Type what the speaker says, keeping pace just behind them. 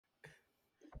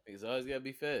Niggas always gotta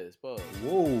be fast. Pause.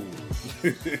 Whoa.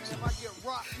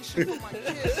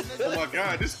 Oh my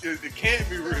God, it can't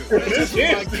be real. This for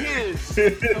my kids.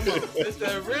 Come on, it's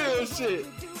that real shit.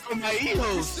 For my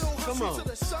emos. Come on.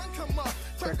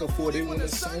 Crack a 40 when the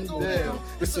sun goes down.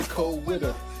 It's a cold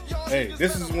winter. Hey,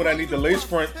 this is when I need the lace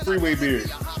front freeway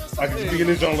beard. I can be in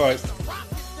this joint like.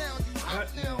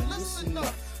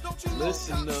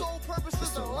 Listen up.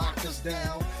 Just to lock us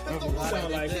down.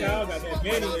 Sound like Kyle got that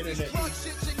Manny internet.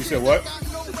 You said what?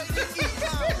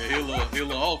 Yeah, he a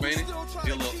little off, ain't he? He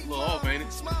a little off, ain't he?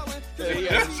 Yeah, he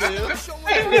got chill.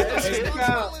 Hey,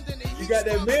 Kyle, you got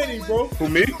that Manny, bro. Who,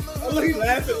 me? Oh, look, he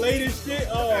laughing late as shit.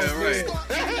 Oh, Yeah, right.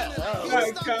 man.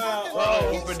 Right, Kyle.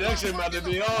 Oh, production about to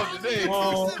be off today.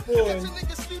 Oh, boy. It's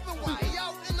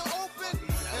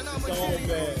all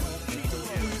bad.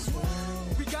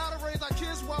 We gotta raise our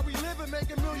kids while we live and make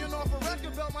 $1 million off a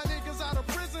record belt. My niggas out of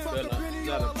prison. Fuck the penny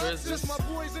Out of all up. prison. Just my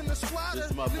boys in the squad. This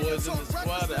is my boys in the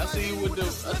squad. I see you with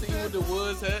the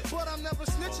Woods hat. But I'm never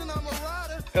snitching, I'm a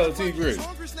rider. LT Grid.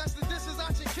 Hungry, snatch the dishes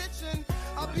out your kitchen.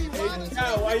 I'll be Hey, riding.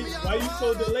 Kyle, why you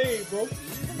so delayed, bro?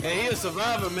 Hey, he a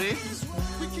survivor, man.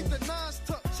 We keep the nines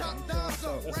tucked, chop down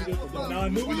so. That's what the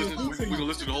non-Nubians do to We gonna you.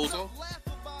 listen to the whole song?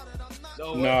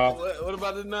 No, Nah. What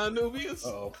about the non-Nubians?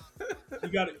 Uh-oh. You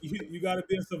gotta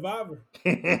be a survivor.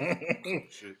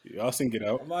 Shit. Y'all sing Get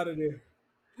Out. I'm out of there.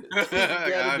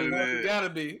 Gotta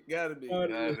be. Out of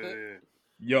there.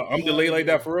 Yo, I'm delayed like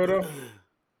that for real though?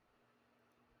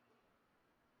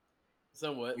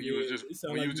 Somewhat. When you was It just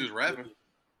sound when you like was just rapping.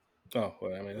 Oh,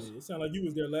 well, I mean, It sounded like you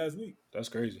was there last week. that's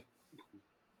crazy.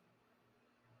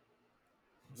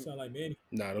 You sound like Manny.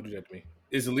 Nah, don't do that to me.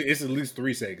 It's at least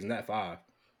 3 seconds, not 5.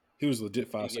 He was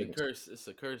legit 5 You get seconds. cursed. It's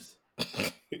a curse.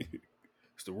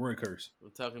 It's the word curse.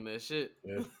 I'm talking that shit.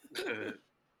 Yeah.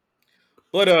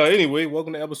 But anyway,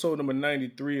 welcome to episode number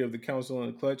 93 of the Council on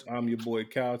the Clutch. I'm your boy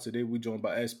Cal. Today we joined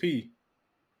by SP.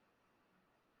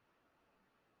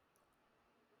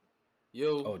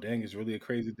 Yo. Oh dang, it's really a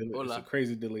crazy delay. Hola. It's a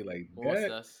crazy delay like ¿Cómo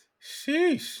that. estás?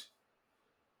 Sheesh.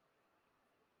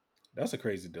 That's a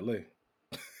crazy delay.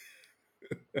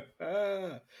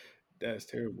 That's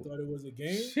terrible. Thought it was a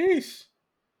game. Sheesh.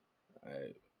 All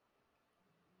right.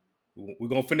 We're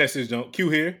gonna finesse this jump. Q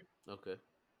here. Okay.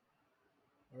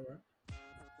 All right.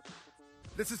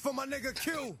 This is for my nigga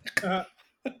Q.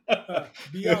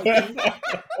 Be out, Q.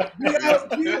 Be out,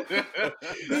 Q.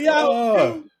 Be out,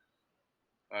 Q.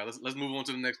 All right, let's move on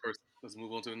to the next person. Let's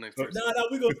move on to the next person. Nah,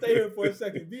 we gonna stay here for a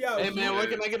second. Be out. Hey Q. man, where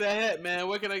can I get that hat, man?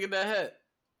 Where can I get that hat?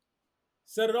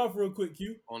 Set it off real quick,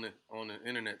 Q. On the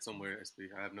internet somewhere,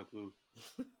 SP. I have no clue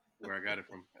where I got it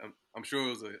from. I'm sure it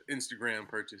was an Instagram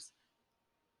purchase.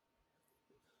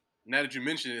 Now that you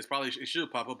mention it, it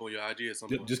should pop up on your IG at some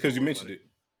point. Just because you mentioned it.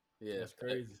 Yeah, That's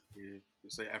crazy. Yeah,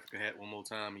 just say Africa Hat one more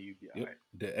time and you be all Yep. right.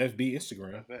 The FB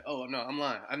Instagram. Oh no, I'm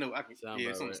lying. I know I can. Sound Yeah,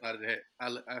 about it's on the right. side of the hat.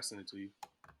 I send it to you.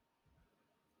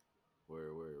 Word.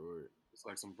 It's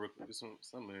like some Brooklyn. It's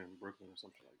somewhere in Brooklyn or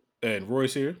something like that. And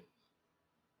Royce here.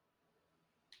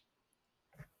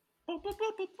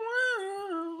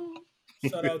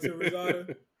 Shout out to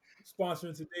Rosada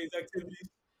sponsoring today's activities.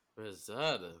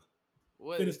 Rosada.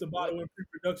 What? Finish the bottle in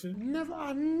pre-production.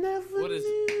 What is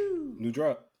New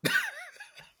drop.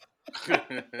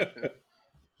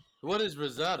 what is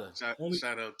Rosada?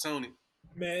 Shout out Tony.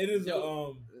 Man, it is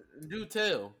Yo. Do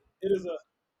tell. it is a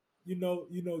you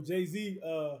know Jay-Z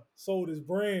sold his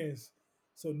brands,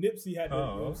 so Nipsey had to you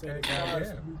know what I'm saying, acquire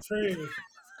some new trends.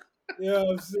 You know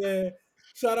what I'm saying?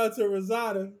 Shout out to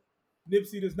Rosada.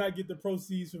 Nipsey does not get the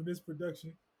proceeds from this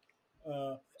production.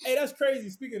 Hey, that's crazy.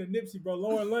 Speaking of Nipsey, bro,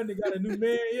 Lauren London got a new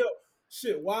man. Yo,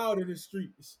 shit wild in the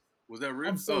streets. Was that real?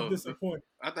 I'm so disappointed.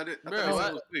 I thought it Bro,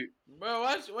 was fake. Bro,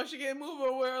 why she can't move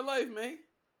her way her life, man?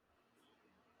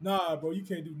 Nah, bro, you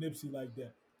can't do Nipsey like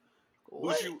that.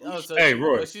 What? So Hey,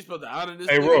 Roy. what, she's supposed to honor this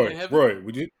Hey nigga in heaven? Roy,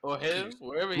 would you Or him,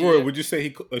 wherever he Roy, is. would you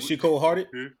say she cold hearted?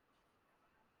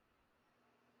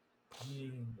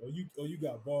 Oh, you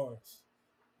got bars.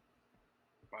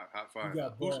 Hot five. You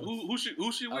got Who's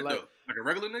bars. she with like- though? Like a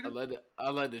regular nigga? I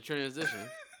like the transition.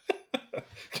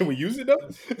 Can we use it though?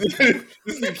 This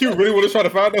is Q really want to try to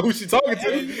find out who she talking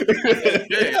to.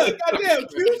 Yeah, goddamn,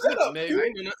 Q, shut up, Maybe. I Q.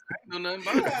 ain't know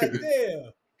nothing about it.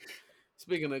 Goddamn.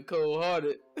 Speaking of cold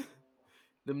hearted,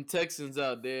 them Texans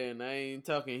out there, and I ain't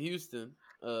talking Houston.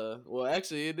 Well,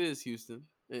 actually, it is Houston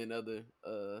and other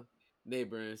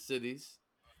neighboring cities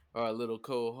are a little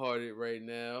cold hearted right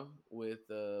now with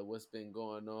what's been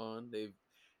going on.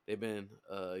 They've been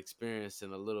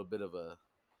experiencing a little bit of a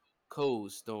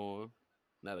cold storm,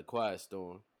 not a quiet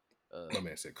storm. My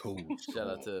man said cold. Shout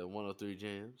out to 103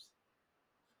 Jams.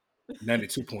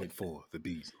 92.4, the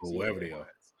beat, or wherever they are.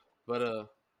 But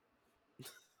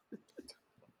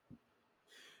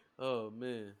oh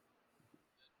man,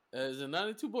 is it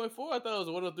 92.4? I thought it was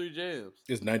 103 Jams.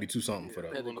 It's 92 something for Yeah,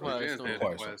 the Had the one of the Quiet jams Storm. had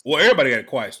Quiet the Storm. Quiet Well, Storm. everybody got a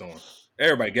Quiet Storm.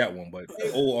 Everybody got one, but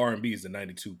the old R&B is the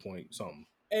 92 point something.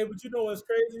 Hey, but you know what's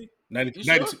crazy? 90, You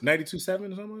sure? 92.7 or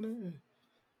something like that.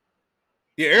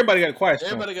 Yeah, everybody got a Quiet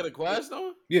Storm. Everybody got a Quiet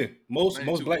Storm? Yeah, most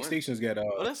black 92.1. stations got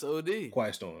Oh, that's OD.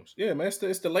 Quiet Storms. Yeah, man, it's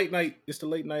the late night. It's the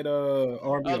late night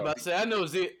R&B. I was about to say, I know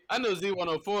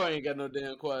Z104 ain't got no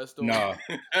damn Quiet Storm. Nah,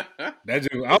 that just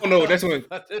I don't know. That's what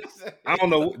I don't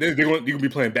know. They're going. You can be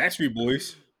playing Backstreet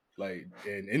Boys, like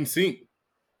and NSYNC.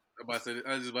 I was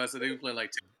just about to say they were playing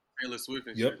like Taylor Swift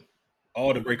and Yep, shit.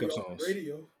 all the You're gonna breakup be on songs.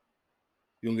 Radio.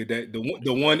 You don't get that.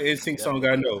 The one NSYNC song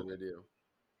I know. Video.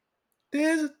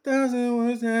 There's 1,000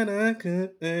 words that I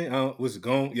could think. Was it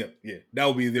gone? Yeah. That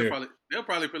would be there. They'll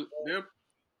probably put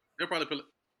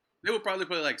they would probably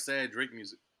play like sad Drake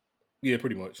music. Yeah,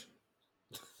 pretty much.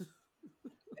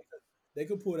 They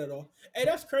could pull that off. Hey,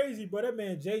 that's crazy, bro. That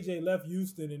man JJ left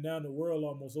Houston and now the world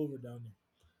almost over down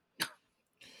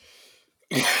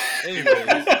there.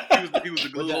 Anyways, he was the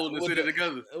glue holding the city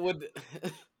together. Y'all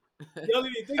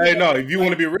didn't think Hey, about no, it. if you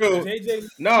want to be real, JJ,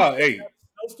 nah, hey,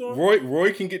 Snowstorm?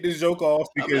 Roy can get this joke off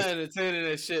I'm because not entertaining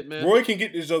that shit, man. Roy can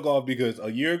get this joke off because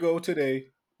a year ago today,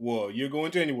 well, a year ago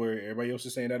in January, everybody else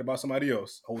is saying that about somebody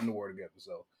else holding the word together.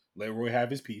 So let Roy have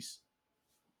his piece.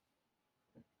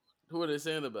 Who are they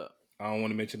saying about? I don't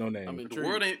want to mention no names. I'm The intrigued.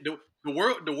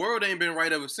 world ain't been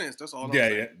right ever since. That's all I'm Yeah,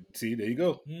 saying. yeah. See, there you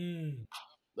go.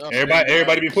 Oh,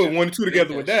 Everybody be putting 1 and 2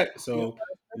 together Yeah. with that. So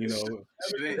you know,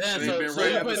 Shit ain't Yeah, been so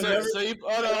right you ever put since.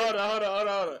 hold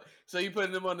on. So you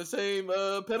putting them on the same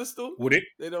pedestal? with it.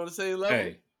 They on the same level?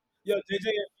 Hey, Yo,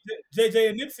 JJ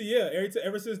and Nipsey, yeah.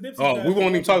 Ever since Nipsey. oh, passed we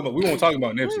won't away, even talk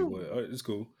about Nipsey, but it's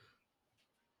cool.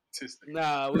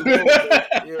 Nah, we won't.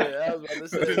 Yeah, I was about to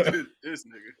say. This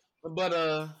nigga.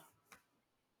 But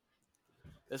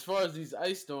as far as these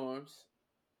ice storms,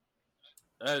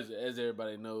 as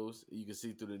everybody knows, you can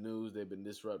see through the news they've been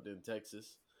disrupting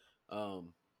Texas.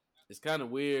 It's kind of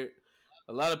weird.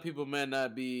 A lot of people may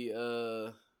not be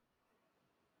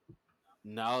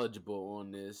knowledgeable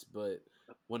on this, but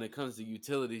when it comes to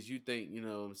utilities, you think, you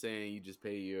know what I'm saying, you just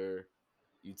pay your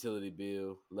utility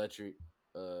bill, electric,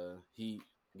 heat,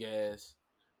 gas,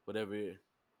 whatever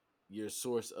your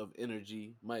source of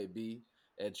energy might be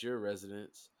at your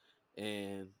residence,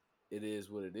 and it is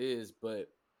what it is. But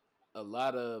a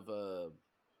lot of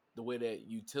the way that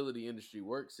utility industry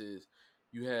works is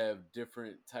you have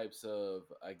different types of,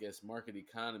 I guess, market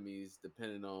economies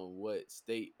depending on what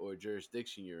state or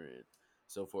jurisdiction you're in.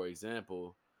 So, for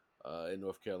example, in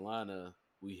North Carolina,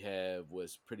 we have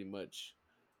what's pretty much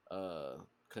uh,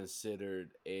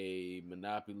 considered a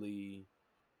monopoly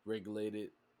regulated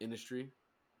industry,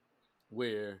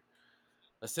 where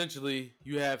essentially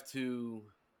you have to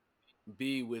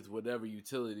be with whatever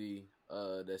utility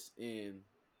that's in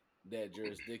that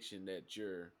jurisdiction that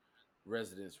your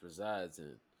residence resides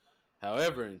in.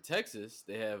 However, in Texas,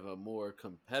 they have a more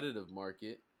competitive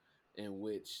market in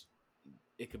which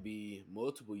it could be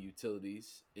multiple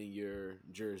utilities in your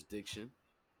jurisdiction,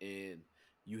 and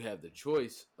you have the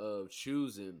choice of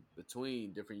choosing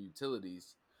between different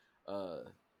utilities uh,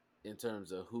 in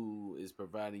terms of who is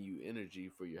providing you energy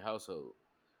for your household.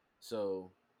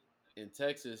 So in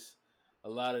Texas, a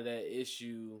lot of that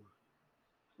issue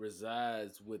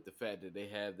resides with the fact that they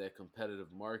have that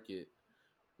competitive market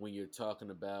when you're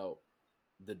talking about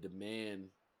the demand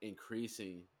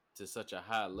increasing to such a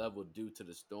high level due to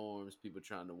the storms, people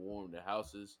trying to warm their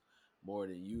houses more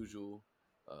than usual.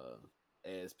 Uh,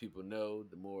 as people know,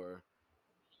 the more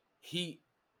heat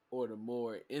or the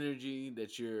more energy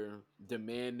that you're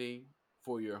demanding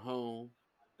for your home,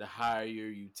 the higher your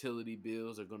utility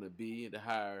bills are going to be, the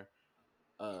higher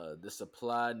the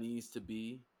supply needs to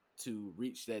be to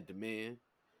reach that demand,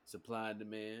 supply and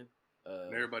demand.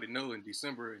 And everybody know in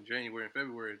December and January and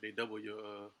February they double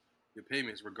your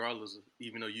payments regardless of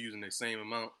even though you're using the same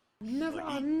amount of heat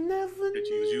that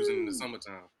you was using in the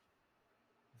summertime.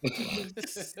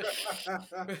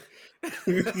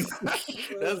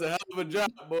 That's a hell of a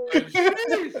drop, boy.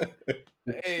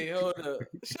 Hey, hold up.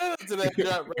 Shout out to that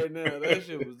drop right now. That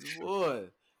shit was, boy,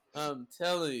 I'm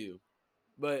telling you.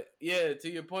 But yeah, to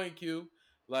your point, Q,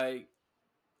 like,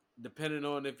 depending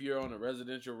on if you're on a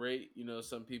residential rate, you know,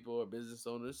 some people are business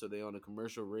owners, so they on a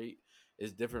commercial rate.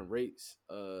 It's different rates,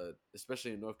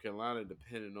 especially in North Carolina,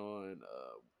 depending on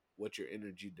what your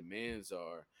energy demands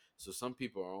are. So some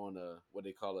people are on a what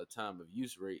they call a time of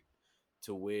use rate,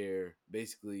 to where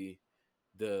basically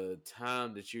the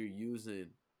time that you're using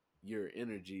your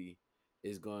energy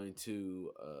is going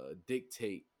to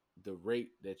dictate the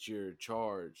rate that you're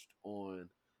charged on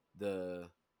the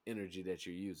energy that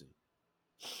you're using.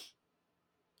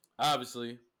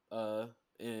 Obviously,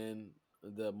 in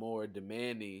the more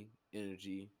demanding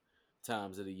energy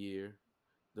times of the year,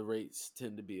 the rates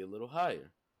tend to be a little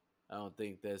higher. I don't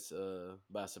think that's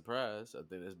by surprise. I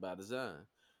think that's by design.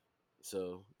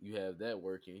 So you have that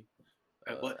working.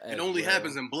 But it as only well.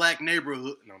 happens in black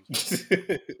neighborhood. No,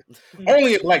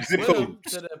 Only at black zip Well,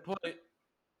 codes. to that point,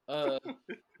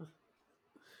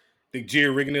 The jerry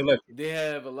rigging electric. they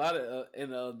have a lot of,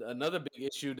 and another big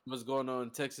issue that was going on in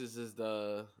Texas is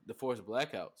the forced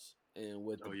blackouts. And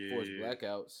with the forced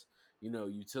blackouts,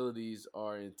 utilities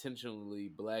are intentionally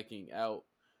blacking out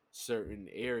certain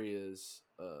areas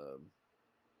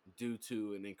due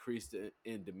to an increase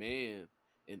in demand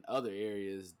in other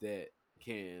areas that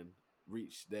can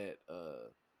reach that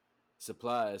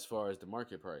supply as far as the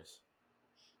market price.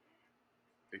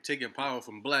 They're taking power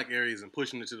from black areas and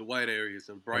pushing it to the white areas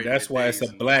to brighten. And that's why it's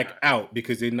a blackout,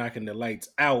 because they're knocking the lights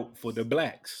out for the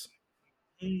blacks.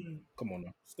 Come on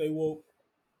now. Stay woke.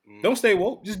 Don't stay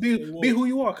woke. Just be who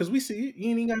you are, because we see it.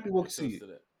 You ain't got to be woke to see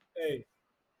it.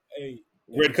 Hey.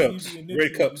 Red cups and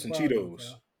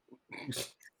Cheetos.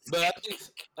 But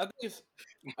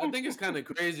I think it's kind of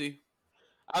crazy.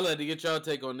 I'd like to get y'all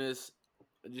take on this,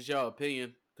 just y'all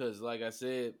opinion, because like I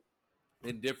said,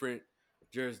 in different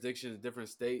jurisdictions, different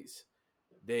states,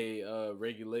 they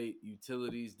regulate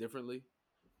utilities differently.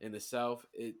 In the South,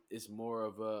 it's more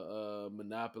of a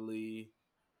monopoly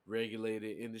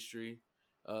regulated industry,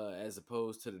 as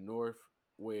opposed to the North,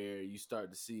 where you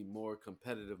start to see more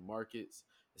competitive markets,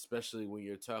 especially when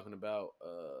you're talking about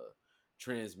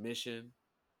transmission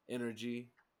energy,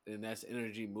 and that's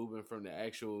energy moving from the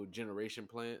actual generation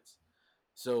plants.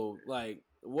 So, like,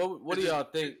 what do y'all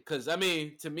think? Because I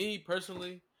mean, to me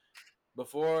personally,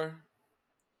 before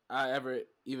I ever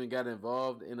even got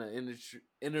involved in an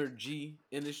energy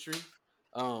industry,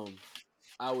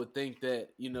 I would think that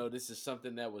this is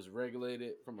something that was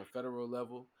regulated from a federal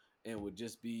level and would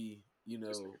just be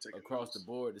across the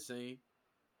board the same,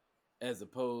 as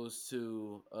opposed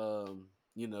to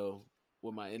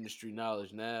with my industry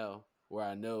knowledge now, where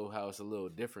I know how it's a little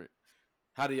different.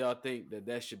 How do y'all think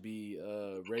that should be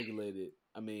regulated?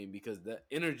 I mean, because the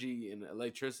energy and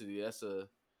electricity,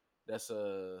 that's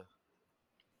a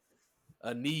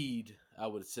need, I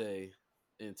would say,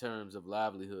 in terms of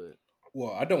livelihood.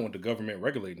 Well, I don't want the government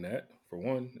regulating that, for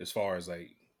one. As far as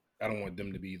like, I don't want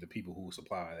them to be the people who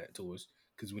supply that to us,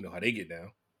 because we know how they get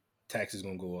down. Taxes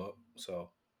gonna go up, so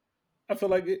I feel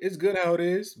like it's good how it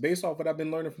is, based off what I've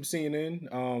been learning from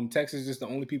CNN. Texas is just the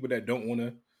only people that don't want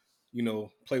to,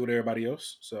 play with everybody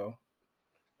else. So,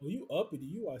 well, you uppity,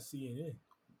 you are CNN.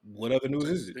 What other news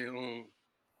is it?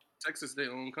 Texas,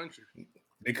 their own country.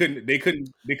 They couldn't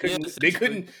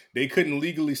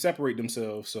legally separate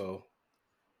themselves. So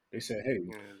they said, "Hey,"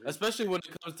 especially when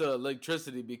it comes to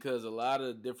electricity, because a lot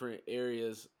of different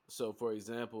areas. So, for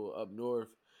example, up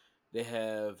north, they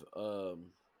have a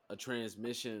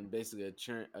transmission, basically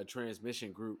a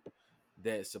transmission group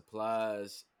that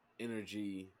supplies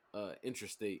energy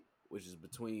intrastate, which is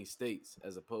between states,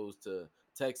 as opposed to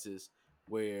Texas,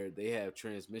 where they have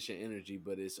transmission energy,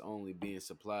 but it's only being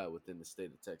supplied within the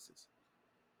state of Texas.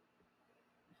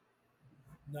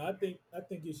 No, I think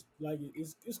it's like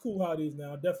it's cool how it is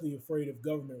now. I'm definitely afraid of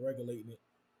government regulating it,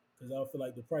 because I feel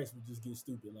like the price would just get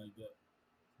stupid like that.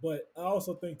 But I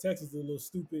also think Texas is a little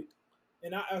stupid.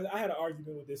 And I had an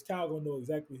argument with this. Kyle gonna know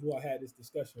exactly who I had this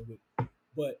discussion with.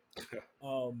 But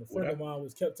a friend of mine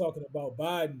kept talking about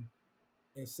Biden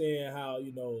and saying how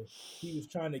he was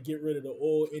trying to get rid of the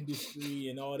oil industry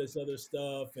and all this other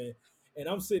stuff. And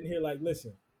I'm sitting here like,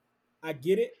 listen, I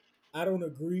get it. I don't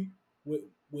agree with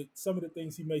some of the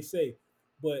things he may say.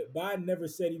 But Biden never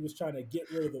said he was trying to get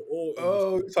rid of the oil industry.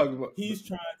 Oh, you're talking about. He's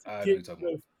trying to get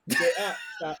rid of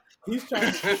he's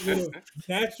trying to get rid of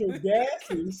natural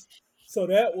gases, so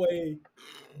that way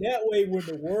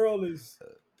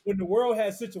when the world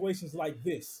has situations like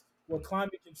this, where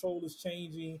climate control is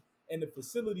changing and the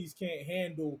facilities can't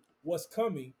handle what's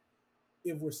coming,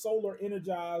 if we're solar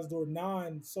energized or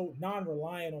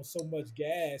non-reliant on so much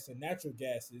gas and natural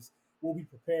gases, we'll be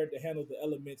prepared to handle the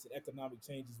elements and economic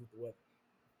changes with the weather.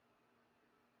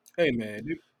 Hey man,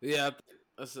 yeah,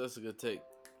 that's a good take.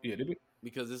 Yeah,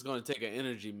 because it's going to take an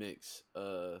energy mix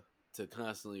to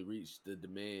constantly reach the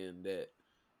demand that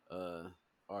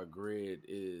our grid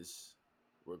is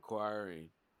requiring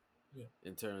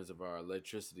in terms of our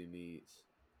electricity needs.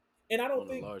 And I don't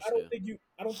think you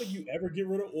ever get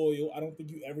rid of oil. I don't think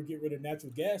you ever get rid of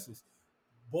natural gases.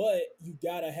 But you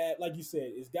gotta have, like you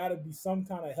said, it's gotta be some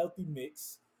kind of healthy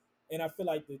mix. And I feel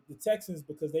like the Texans,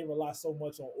 because they rely so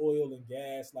much on oil and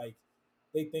gas, like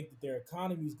they think that their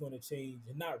economy is going to change,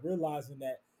 and not realizing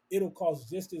that it'll cost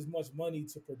just as much money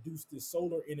to produce this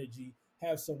solar energy,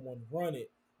 have someone run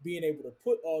it, being able to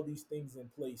put all these things in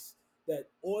place. That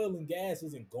oil and gas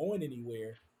isn't going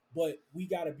anywhere, but we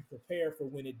got to be prepared for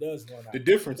when it does run out. The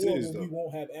difference or is when though, we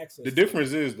won't have access. the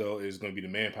difference is though is going to be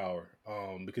the manpower.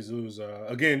 Because it was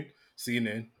again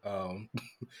CNN.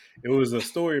 It was a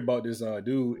story about this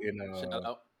dude in Shout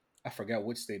out. I forgot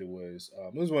which state it was.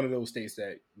 It was one of those states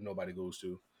that nobody goes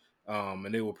to,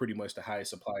 and they were pretty much the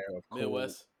highest supplier of coal.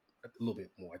 Midwest. A little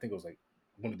bit more. I think it was like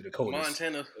one of the Dakotas.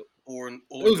 Montana or it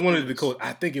was one of the Dakotas.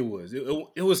 I think it was.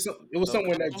 It was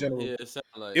somewhere in that general. Yeah,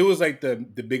 it was like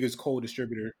the biggest coal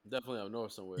distributor. Definitely up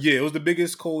north somewhere. Yeah, it was the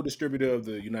biggest coal distributor of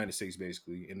the United States,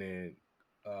 basically. And then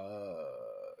a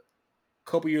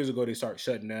couple years ago, they started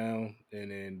shutting down, and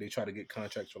then they try to get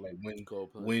contracts for like wind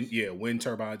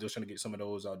turbines. They were trying to get some of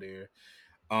those out there.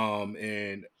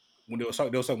 And when they were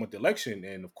talking about the election,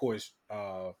 and of course,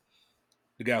 the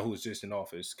guy who was just in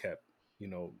office kept,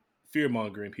 fear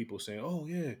mongering people, saying, "Oh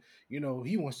yeah,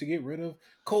 he wants to get rid of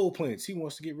coal plants. He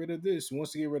wants to get rid of this. He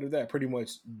wants to get rid of that." Pretty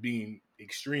much being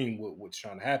extreme with what's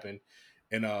trying to happen,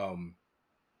 and a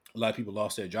lot of people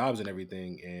lost their jobs and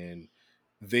everything. And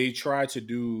they tried to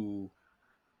do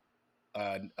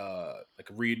like a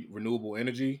renewable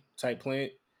energy type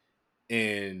plant,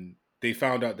 and they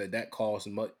found out that costs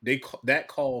much. That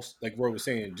costs, like Roy was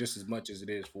saying, just as much as it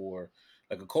is for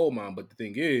like a coal mine. But the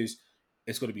thing is,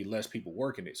 it's going to be less people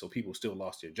working it, so people still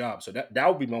lost their jobs. So that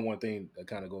would be my one thing to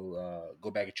kind of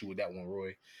go back at you with that one,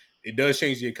 Roy. It does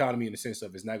change the economy in the sense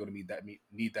of it's not going to need that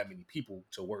many people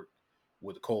to work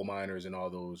with the coal miners and all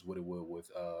those what it would with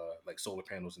like solar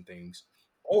panels and things.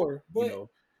 Or with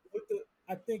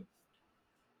I think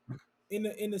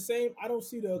in the same, I don't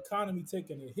see the economy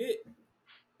taking a hit.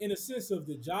 In a sense of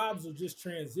the jobs will just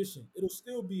transition. It'll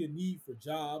still be a need for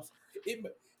jobs.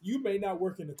 You may not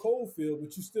work in the coal field,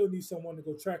 but you still need someone to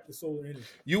go track the solar energy.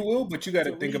 You will, but you got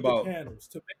to think about panels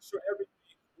to make sure everything.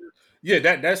 Yeah,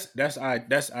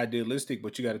 that's idealistic,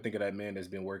 but you got to think of that man that's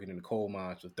been working in the coal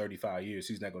mines for 35 years.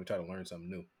 He's not going to try to learn something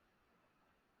new.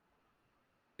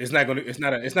 It's not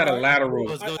a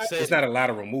lateral. It's not a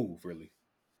lateral move, really.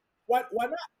 Why not?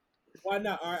 Why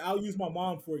not? All right, I'll use my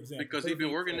mom for example. Because he's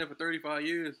been working there for 35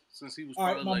 years since he was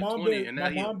probably like 20, and now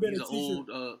he's an old.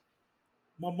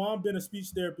 My mom been a speech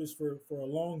therapist for a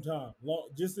long time,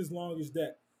 just as long as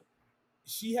that.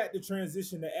 She had to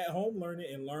transition to at home learning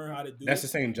and learn how to do. That's the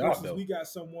same job though. We got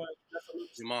someone.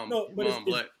 Your mom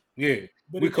black. Yeah,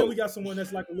 but we got someone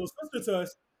that's like a little sister to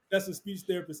us. That's a speech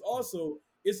therapist also.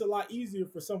 It's a lot easier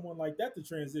for someone like that to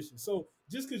transition. So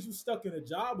just because you stuck in a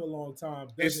job a long time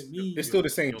doesn't mean it's still the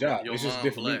same job. It's just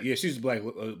different. Black. Yeah, she's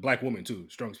a black woman too,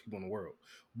 strongest people in the world.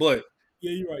 But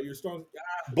yeah, you're right. You're strong.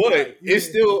 But it's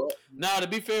still. Now, to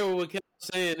be fair with what Kevin's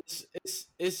saying,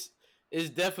 it's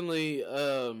definitely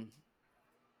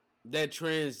that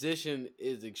transition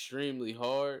is extremely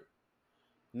hard.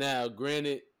 Now,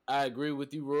 granted, I agree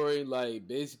with you, Roy. Like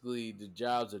basically, the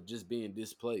jobs are just being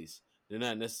displaced. They're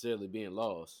not necessarily being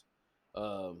lost.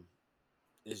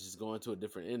 It's just going to a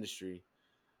different industry.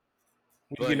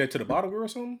 You getting that to the bottle or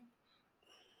something?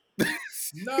 Nah,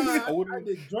 I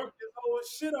did drunk this whole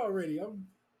shit already.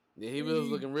 He was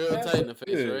looking real tight in the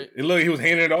face, right? And look, he was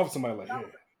handing it off to somebody like, yeah.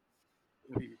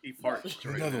 He parched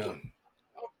right another now. one.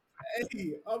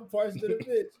 Hey, I'm parched to the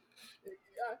bitch.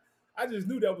 I just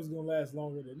knew that was gonna last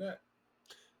longer than that.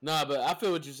 Nah, but I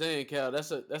feel what you're saying, Cal.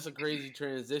 That's a crazy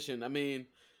transition. I mean,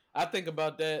 I think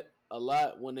about that a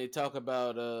lot when they talk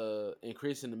about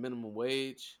increasing the minimum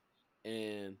wage,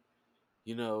 and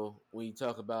when you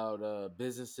talk about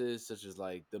businesses such as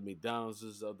like the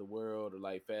McDonald's of the world or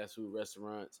like fast food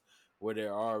restaurants where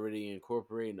they're already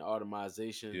incorporating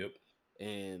automation. Yep.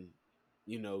 And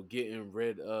getting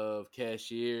rid of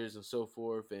cashiers and so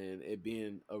forth, and it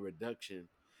being a reduction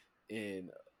in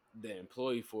the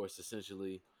employee force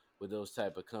essentially with those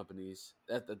type of companies.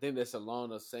 I think that's along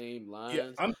the same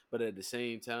lines, but at the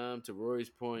same time, to Roy's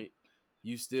point,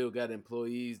 you still got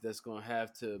employees that's going to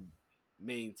have to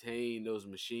maintain those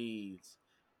machines,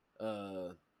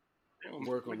 work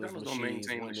on those machines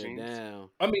when they're down.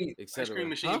 I mean, ice cream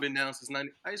machine been down since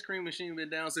 90. Ice cream machine been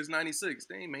down since 96.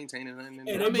 They ain't maintaining nothing.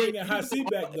 And they bringing high C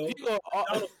back though.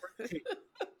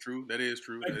 True, that is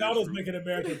true. McDonald's making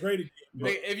America great again.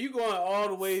 If you going all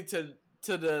the way to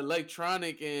the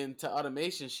electronic and to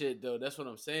automation shit though, that's what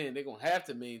I'm saying. They're gonna have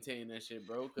to maintain that shit,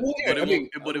 bro. But it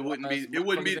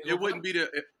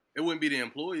wouldn't be the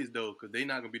employees though, because they're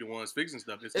not gonna be the ones fixing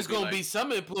stuff. It's gonna be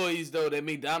some employees though that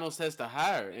McDonald's has to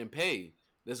hire and pay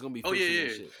that's gonna be Oh fixing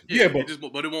that shit. Yeah, but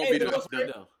it won't be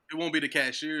it won't be the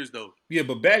cashiers though. Yeah,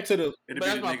 but back to the. But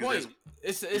that's my point.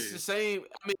 It's the same.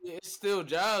 I mean, it's still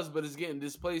jobs, but it's getting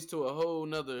displaced to a whole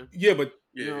nother. Yeah, but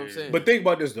you know what I'm saying. But think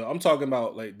about this though. I'm talking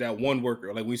about like that one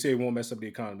worker. Like we say, it won't mess up the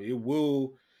economy. It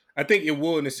will. I think it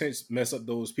will, in a sense, mess up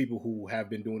those people who have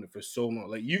been doing it for so long.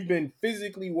 Like you've been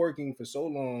physically working for so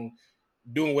long,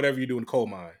 doing whatever you do in the coal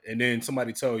mine, and then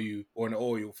somebody tell you, or in the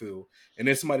oil field, and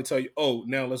then somebody tell you, oh,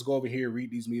 now let's go over here,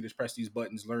 read these meters, press these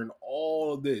buttons, learn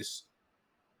all of this.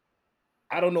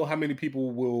 I don't know how many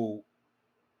people will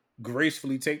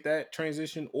gracefully take that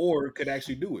transition or could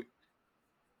actually do it.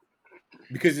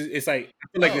 Because it's like I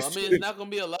feel like it's not gonna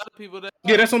be a lot of people that.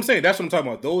 Yeah, that's what I'm saying. That's what I'm talking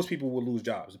about. Those people will lose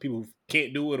jobs. The people who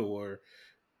can't do it, or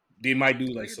they might do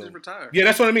like so. Yeah,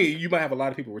 that's what I mean. You might have a lot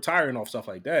of people retiring off stuff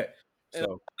like that.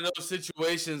 So in those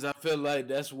situations, I feel like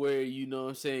that's where you know what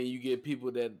I'm saying. You get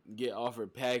people that get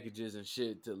offered packages and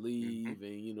shit to leave,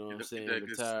 and you know what I'm saying,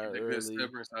 retire early.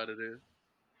 Out of there.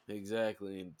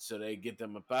 Exactly, and so they get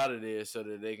them up out of there so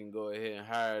that they can go ahead and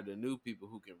hire the new people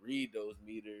who can read those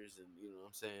meters and you know what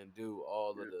I'm saying, do all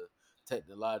of the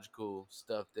technological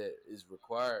stuff that is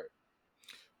required.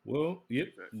 Well, yeah.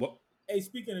 Well, hey,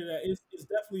 speaking of that, it's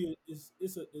definitely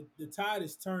the tide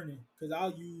is turning because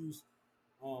I'll use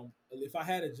if I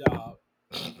had a job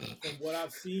from what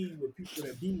I've seen with people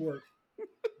that do work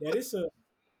that it's a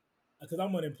because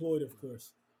I'm unemployed of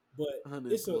course, but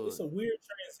it's a weird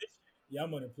transition. Yeah,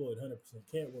 I'm unemployed, 100%.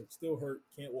 Can't work, still hurt,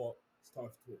 can't walk. Let's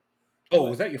talk to it. Oh,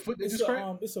 was that your foot that just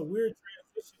cracked? It's a weird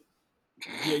transition.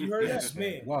 Yeah, you heard that,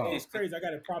 man. Wow, it's crazy. I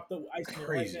got it propped up with ice cream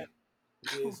right now.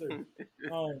 Yeah, sir.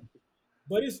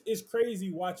 But it's crazy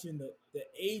watching the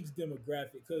age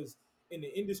demographic because in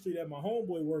the industry that my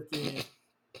homeboy worked in,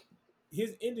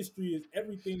 his industry is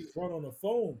everything's run on a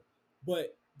phone.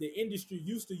 But the industry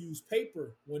used to use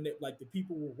paper when the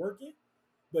people were working.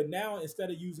 But now instead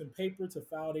of using paper to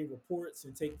file their reports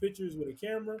and take pictures with a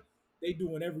camera, they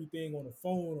doing everything on a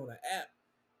phone, on an app.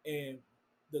 And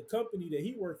the company that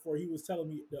he worked for, he was telling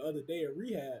me the other day at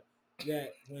rehab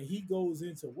that when he goes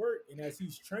into work and as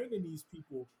he's training these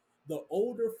people, the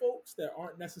older folks that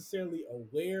aren't necessarily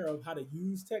aware of how to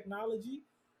use technology,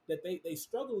 that they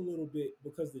struggle a little bit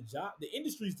because the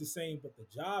industry's the same, but the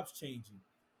job's changing.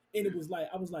 And it was like,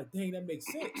 I was like, dang, that makes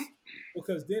sense.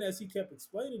 Because then as he kept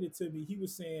explaining it to me, he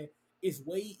was saying it's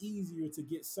way easier to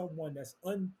get someone that's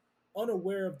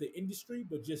unaware of the industry,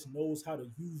 but just knows how to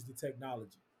use the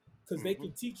technology. Because they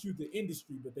can teach you the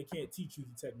industry, but they can't teach you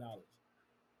the technology.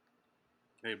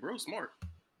 Hey, bro, smart.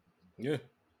 Yeah.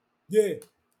 Yeah.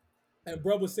 And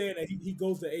bro was saying that he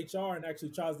goes to HR and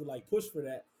actually tries to like push for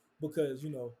that because,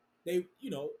 HR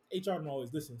don't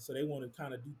always listen. So they want to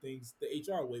kind of do things the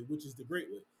HR way, which is the great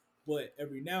way. But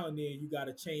every now and then you got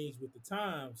to change with the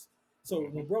times. So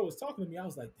when bro was talking to me, I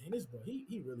was like, "Damn, this bro, he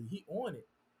on it."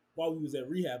 While we was at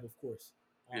rehab, of course,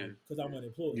 because I'm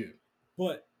unemployed. Yeah.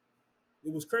 But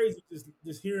it was crazy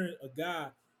just hearing a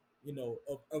guy,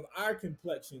 of our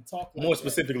complexion talk like more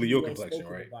specifically your complexion,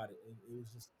 right? About it. It was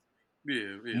just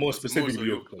more specifically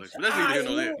your complexion. That's neither here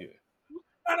nor there.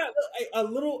 A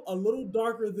little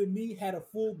darker than me, had a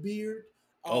full beard.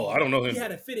 I don't know him. He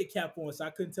had a fitted cap on, so I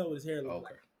couldn't tell what his hair looked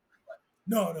like.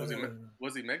 No.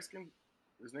 Was he Mexican?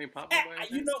 His name Pablo?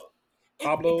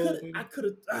 Pablo. I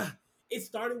could have. It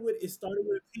started with a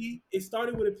P. It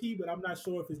started with a P, but I'm not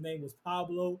sure if his name was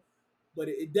Pablo. But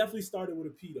it definitely started with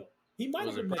a P though. He might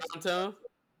have been Mexican.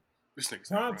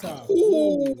 Prime time.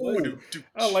 Ooh,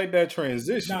 I like that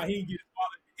transition. Nah, he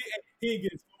didn't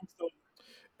get his phone stolen.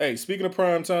 Hey, speaking of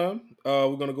prime time,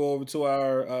 we're gonna go over to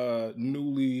our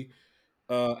newly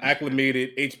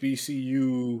acclimated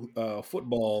HBCU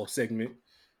football segment.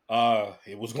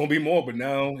 It was gonna be more, but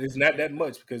now it's not that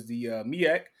much because the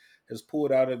MEAC has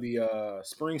pulled out of the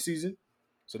spring season,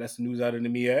 so that's the news out of the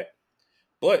MEAC.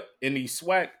 But in the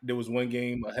SWAC, there was one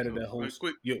game ahead of that whole.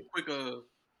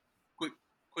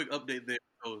 Quick update there.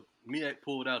 So MEAC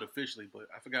pulled out officially, but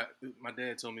I forgot. My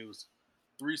dad told me it was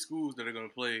 3 schools that are going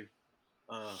to play.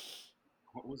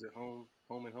 What was it? Home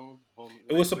and home.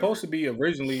 It was supposed to be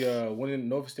originally one in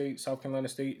Nova State, South Carolina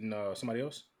State, and somebody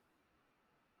else.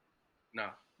 No.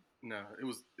 It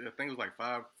was. I think it was like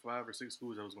 5 or 6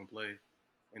 schools that was going to play,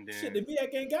 and then shit. The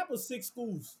MEAC ain't got but 6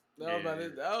 schools. That's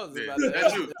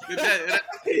true.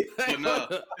 But no,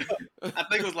 I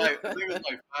think it was like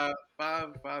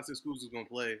 5, 6 schools was gonna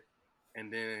play,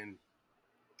 and then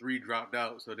 3 dropped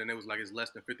out. So then it was like it's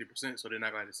less than 50%. So they're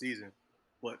not gonna have the season.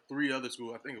 But 3 other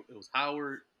schools, I think it was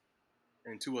Howard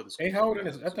and 2 other schools. Hey, Howard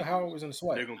after Howard was in the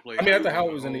SWAC. They're gonna play. I mean, after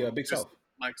Howard was in the Big South.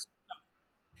 Like,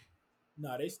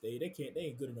 nah, they stayed. They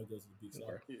ain't good enough to go to the Big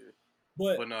South. Yeah.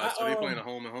 But so they playing a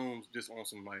home and homes just on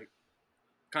some like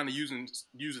kind of using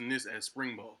this as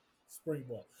spring ball. Spring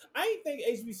ball. I didn't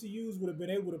think HBCUs would have been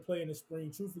able to play in the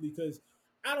spring, truthfully, because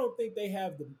I don't think they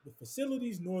have the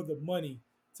facilities nor the money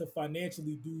to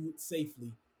financially do it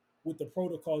safely with the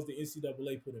protocols the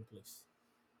NCAA put in place.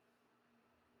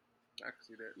 I can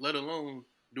see that. Let alone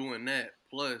doing that.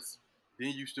 Plus,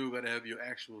 then you still got to have your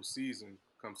actual season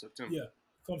come September. Yeah,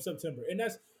 come September. And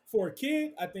that's, for a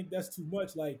kid, I think that's too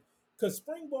much. Like, because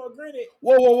spring ball, granted.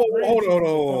 Whoa.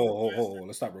 Hold on.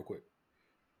 Let's stop real quick.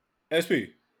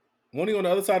 SP, wasn't he on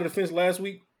the other side of the fence last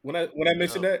week when I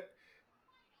mentioned that?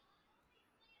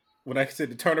 When I said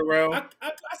to turn around?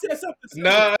 I said something.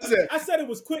 Nah, I said it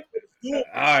was quick, but it's doable.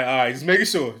 All right. Just making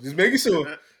sure.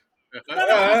 I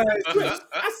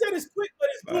said it's quick, but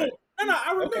it's doable. No,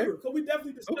 I remember, because we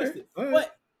definitely discussed it. Right.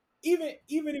 But even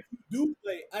if you do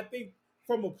play, I think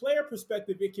from a player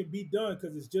perspective, it can be done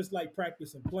because it's just like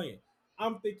practice and playing.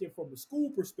 I'm thinking from a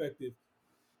school perspective,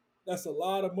 that's a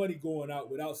lot of money going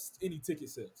out without any ticket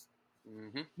sales.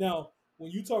 Mm-hmm. Now,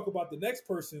 when you talk about the next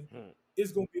person,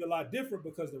 it's going to be a lot different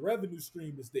because the revenue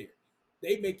stream is there.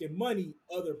 They making money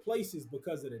other places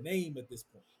because of the name at this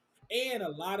point. And a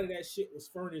lot of that shit was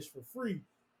furnished for free.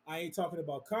 I ain't talking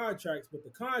about contracts, but the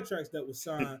contracts that was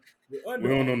signed with Under We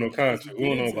don't Armour, know no contracts. We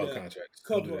don't know about contracts.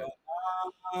 Cover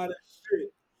a lot of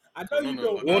shit. I know you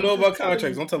don't. We don't know about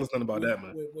contracts. Don't tell us nothing about that,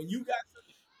 man. When you got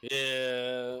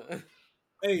Yeah.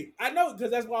 Hey, I know, because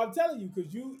that's why I'm telling you,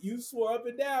 because you swore up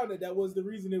and down that was the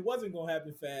reason it wasn't going to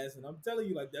happen fast. And I'm telling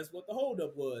you, like, that's what the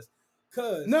holdup was.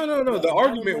 Cause no. The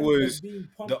argument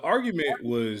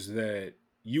was that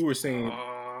you were saying.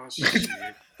 Oh, shit.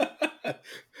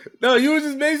 No, you were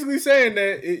just basically saying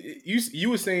that you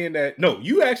were saying that. No,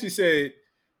 you actually said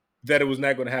that it was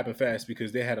not going to happen fast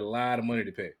because they had a lot of money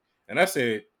to pay. And I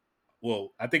said,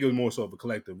 well, I think it was more so of a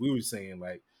collective. We were saying,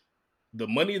 like, the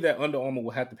money that Under Armour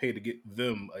will have to pay to get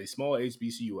them a small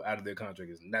HBCU out of their contract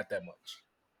is not that much.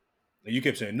 And you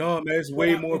kept saying, no, man, it's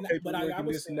way more paperwork and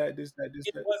this and that, this, that.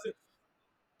 Wasn't.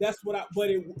 That's what I. But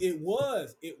it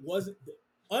was. It wasn't.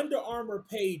 Under Armour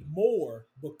paid more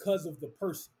because of the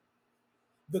person.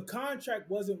 The contract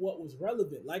wasn't what was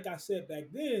relevant. Like I said back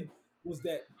then, was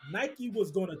that Nike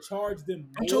was going to charge them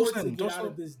more to get out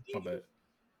of this deal. My bad.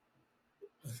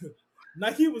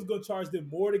 Nike was going to charge them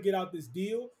more to get out this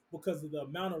deal because of the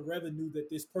amount of revenue that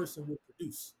this person would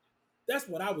produce. That's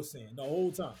what I was saying the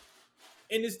whole time.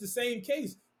 And it's the same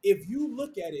case. If you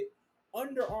look at it,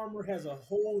 Under Armour has a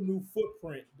whole new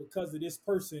footprint because of this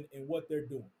person and what they're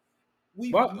doing.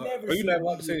 We've never. Are you not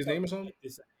allowed to say his name or something?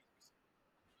 Like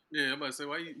yeah, I'm about to say,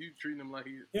 why you treating him like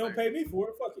he don't pay me for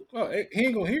it? Fuck it. Well, he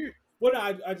ain't gonna hear it. Well,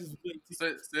 I just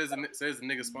says the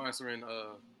nigga sponsoring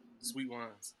Sweet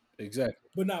Wines. Exactly.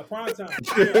 But not prime time.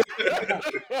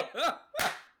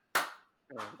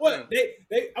 What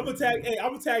I'm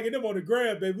gonna tagging them on the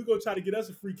gram, baby. We're gonna try to get us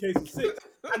a free case of 6.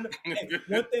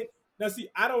 One thing. Now, see,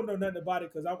 I don't know nothing about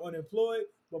it because I'm unemployed.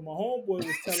 But my homeboy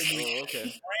was telling me,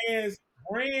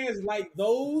 brands like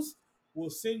those will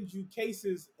send you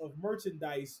cases of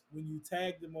merchandise when you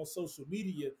tag them on social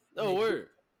media. Oh, word.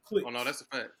 Clicks. Oh no, that's a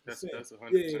fact. That's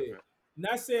 100% fact.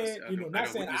 Not saying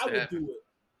I would do it,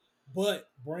 but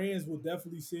brands will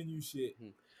definitely send you shit.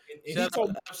 And shout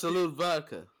out Absolute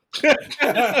Vodka.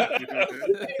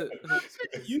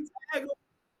 You tag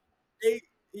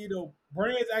them,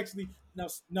 brands actually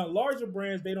now larger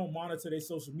brands, they don't monitor their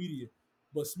social media,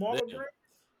 but smaller brands,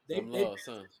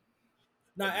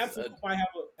 now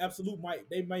Absolute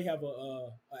may have a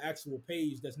actual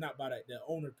page that's not by the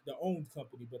owned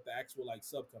company, but the actual like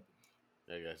sub company.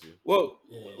 I got you. Well,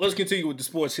 let's continue with the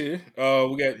sports here.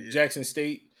 We got Jackson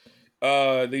State.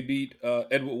 They beat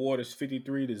Edward Waters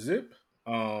 53-0.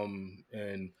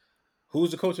 And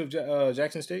who's the coach of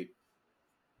Jackson State?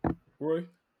 Roy?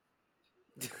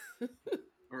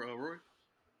 Roy?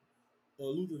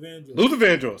 Luther Vandross. Luther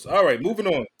Vandross. All right, moving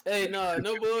on. Hey,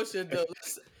 no bullshit though.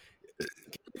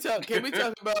 Can we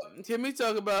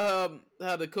talk about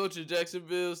how the coach of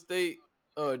Jacksonville State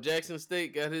or Jackson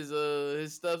State got his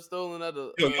stuff stolen out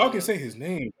of y'all can say his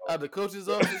name out the coach's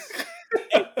office?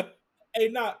 All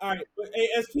right. But, hey,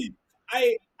 SP,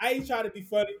 I ain't trying to be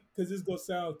funny because this gonna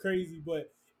sound crazy,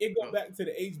 but it goes back to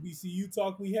the HBCU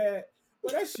talk we had.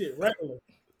 But that shit regular.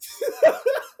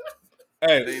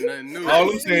 Hey, ain't nothing new.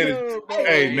 All I'm saying is,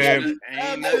 hey man,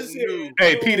 ain't nothing new.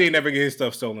 Hey, Pete ain't never get his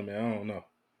stuff stolen, man. I don't know.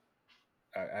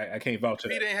 I can't vouch for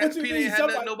that. Pete ain't had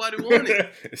nothing nobody wanted.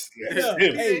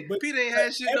 Pete ain't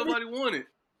had shit nobody wanted.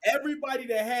 Everybody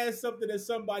that has something that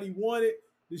somebody wanted,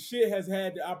 the shit has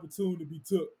had the opportunity to be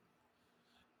took.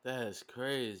 That's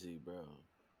crazy, bro.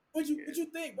 What you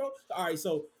think, bro? All right,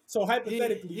 so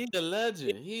hypothetically, he's a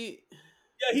legend. He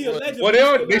a legend.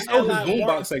 Well, they stole his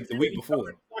boombox like the week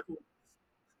before.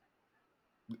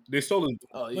 They stole his.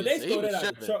 Oh, but they stole that out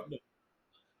of the truck though.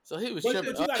 So he was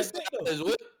tripping. You gotta think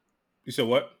though. You said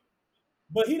what?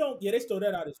 But he don't. Yeah, they stole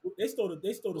that out of. They stole the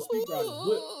speaker out of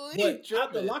his whip. But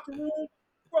out the locker room,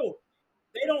 bro.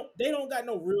 They don't got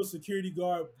no real security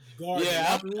guard.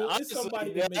 Yeah, it's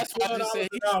somebody that makes $12 an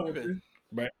hour.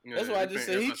 Right. That's why I just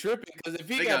say he tripping, because if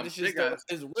he got this shit stuck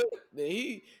in his whip, then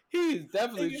he's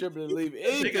definitely tripping to leave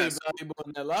anything valuable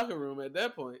in that locker room at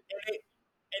that point.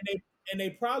 And they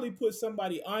probably put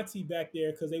somebody auntie back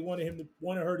there because they wanted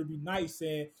her to be nice,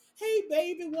 saying, "Hey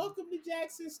baby, welcome to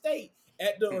Jackson State"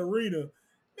 at the arena.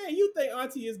 Man, you think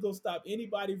auntie is gonna stop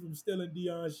anybody from stealing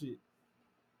Deion shit?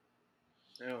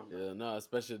 Yeah, no,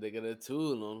 especially if they get a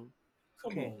tool on him.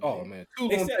 Come on. Oh man,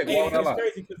 it's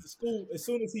crazy because the school, as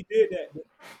soon as he did that,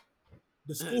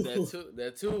 the school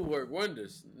that tool worked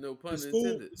wonders. No pun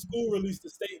intended. The school released a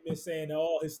statement saying that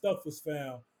all his stuff was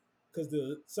found because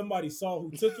somebody saw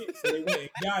who took it, so they went and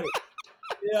got it.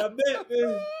 Yeah, I bet,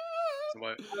 man.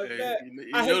 The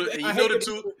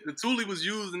toolie was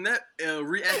used in that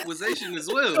reacquisition as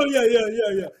well. Oh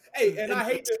yeah. Hey, and I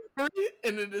hate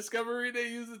in the Discovery they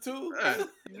use the tool.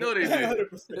 You know they did.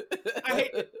 100%. I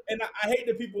hate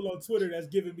the people on Twitter that's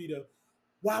giving me the,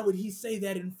 why would he say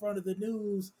that in front of the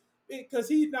news? Because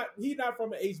he's not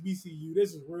from an HBCU.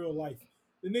 This is real life.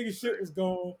 The nigga shit was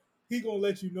gone. He gonna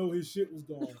let you know his shit was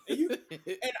gone. And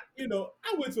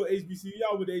I went to an HBCU.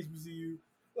 Y'all went to HBCU.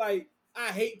 Like, I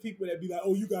hate people that be like,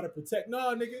 "Oh, you gotta protect."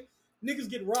 Nah, niggas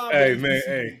get robbed. Hey man,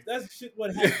 hey, that's shit.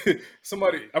 What happened?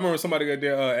 I remember somebody got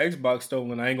their Xbox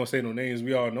stolen. I ain't gonna say no names.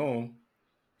 We all know him.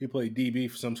 He played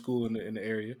DB for some school in the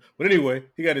area. But anyway,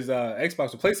 he got his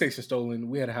Xbox or PlayStation stolen.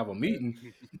 We had to have a meeting.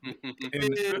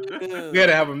 We had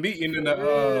to have a meeting in the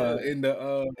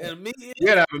we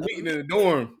had to have a meeting in the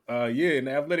dorm. In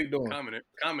the athletic dorm.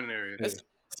 Common area. Yeah.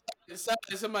 It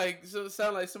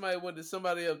sound like somebody went to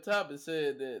somebody up top and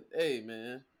said that, "Hey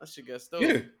man, I shit got stolen.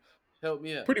 Yeah. Help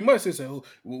me out." Pretty much, they said,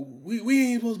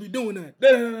 "We ain't supposed to be doing that."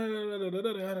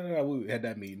 We had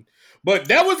that meeting, but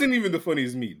that wasn't even the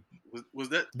funniest meeting. Was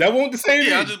that wasn't the same? Yeah,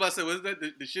 meeting. I was just about to say, was that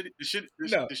the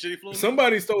shitty floor?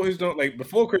 Somebody stole his junk like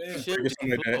before Christmas break or something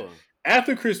like that.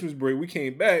 After Christmas break, we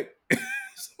came back.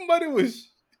 somebody was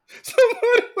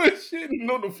shitting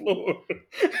on the floor.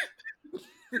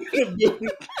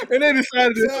 And they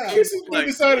decided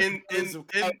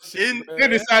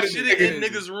shitting in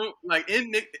niggas' room, like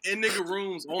in nigga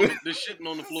rooms on the shitting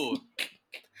on the floor.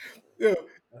 Yeah,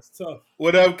 that's tough.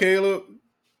 What up, Caleb?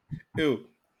 Ew.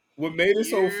 What made it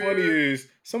so funny is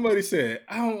somebody said,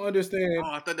 "I don't understand."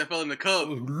 Oh, I thought that fell in the cup.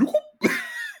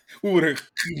 We would have.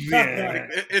 Yeah.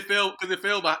 It fell because it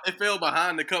fell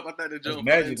behind the cup. I thought the joke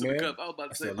fell into the cup. I was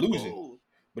about to say illusion. Oh.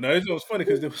 But now this was funny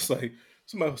because it was like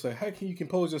somebody was like, "How can you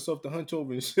compose yourself to hunch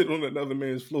over and shit on another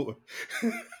man's floor?"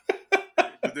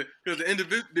 Because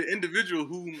the individual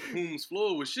whose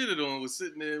floor was shitted on was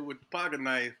sitting there with the pocket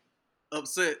knife,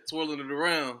 upset, twirling it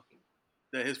around.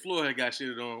 That his floor had got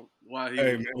shitted on while he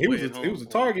was a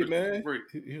target, man.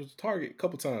 He was a target a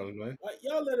couple times, man. Like,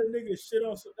 y'all let a nigga shit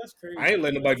on, that's crazy. I ain't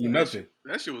letting nobody do nothing.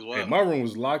 That shit was wild. Hey, my room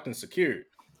was locked and secured.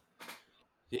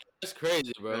 Yeah, that's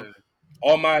crazy, bro. Yeah.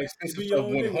 All my expensive stuff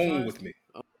went home with me.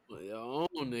 Your own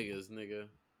niggas, nigga.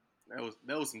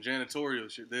 That was some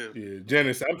janitorial shit there. Yeah,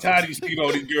 Janice, I'm tired of you speaking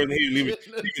all these girls in here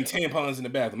leaving tampons in the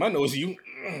bathroom. I know it's you.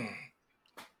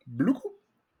 Blue.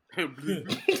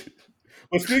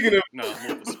 But speaking of more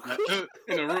of a splat.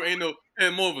 In the room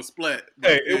ain't more of a splat.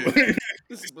 Hey,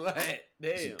 splat.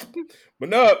 Damn. But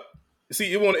no,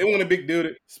 see, it wasn't a big deal.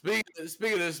 Speaking of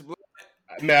splat.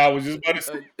 Nah, I was just about to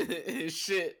say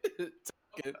shit.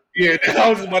 Yeah, I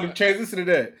was just about to transition to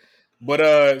that. But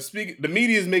the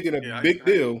media is making a big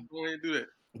deal. Go ahead and do that.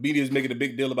 Media is making a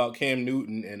big deal about Cam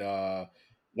Newton and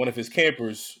one of his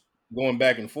campers going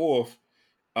back and forth.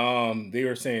 They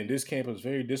were saying this camp was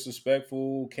very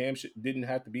disrespectful. Cam didn't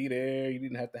have to be there. He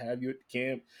didn't have to have you at the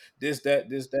camp. This,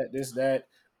 that.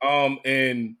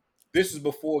 And this is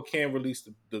before Cam released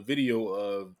the video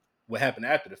of what happened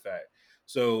after the fact.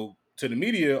 So to the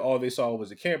media, all they saw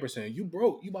was a camper saying, "You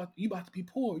broke. You about to be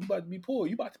poor. You about to be poor.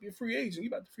 You about to be a free agent. You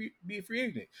about to be a free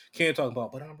agent." Cam talking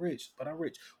about, but I'm rich.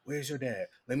 Where's your dad?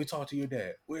 Let me talk to your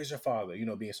dad. Where's your father?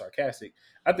 Being sarcastic.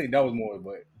 I think that was more of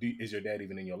a, is your dad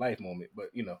even in your life moment? But,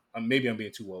 maybe I'm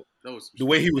being too woke. That was the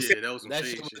way he was saying. That was some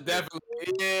shit.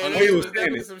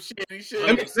 Definitely some shitty shit.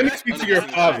 Let me speak to your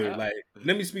father.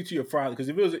 Let me speak to your father. Because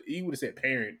if it was, he would have said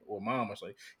parent or mom or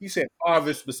something. He said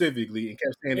father specifically and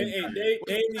kept saying they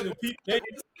ain't even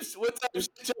What type of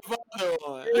shit your father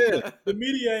on? Yeah, the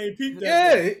media ain't peeped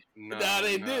that. Yeah, Nah,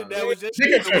 they did. That was just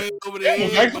nigga, way over that there.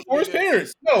 was right before his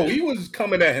parents. No, he was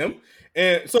coming at him,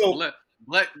 and so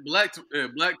black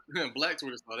Twitter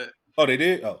saw that. Oh, they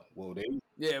did. Oh, well, they.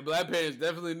 Yeah, black parents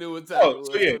definitely knew what time it was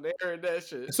when they heard that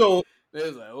shit. So they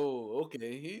was like, "Oh,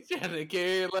 okay, he's trying to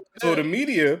carry it like that." So the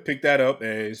media picked that up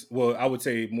as well. I would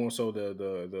say more so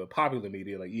the popular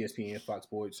media like ESPN, Fox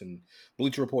Sports, and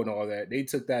Bleacher Report, and all that. They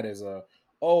took that as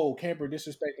Camper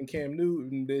disrespecting Cam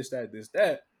Newton, this,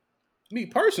 that. Me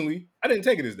personally, I didn't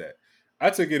take it as that.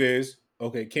 I took it as,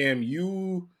 okay, Cam,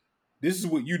 this is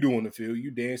what you do on the field.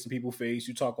 You dance in people's face.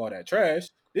 You talk all that trash.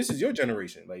 This is your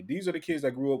generation. Like, these are the kids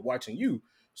that grew up watching you.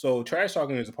 So trash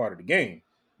talking is a part of the game.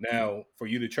 Now, for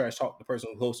you to trash talk the person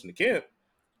who's hosting the camp,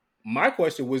 my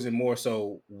question wasn't more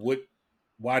so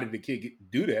why did the kid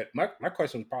do that? My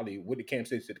question was probably, what did Cam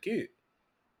say to the kid?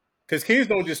 Because kids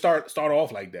don't just start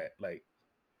off like that. Like,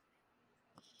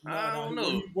 I don't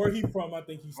know where he from. I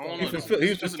think he's from Philly.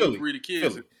 He's from Philly. Breed of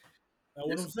kids. That's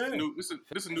what I'm saying. This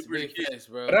is a new breed of kids,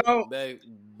 bro. But I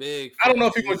don't know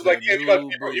if he was like, you about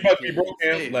to be broke,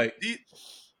 Cam. Hey, like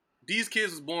these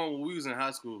kids was born when we was in high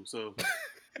school, so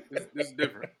this is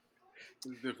different.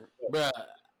 It's different, bro.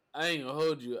 I ain't gonna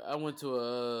hold you. I went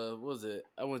to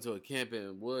I went to a camp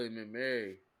in William and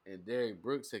Mary, and Derek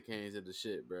Brooks had came to the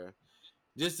shit, bro.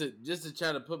 Just to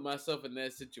try to put myself in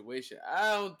that situation.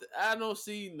 I don't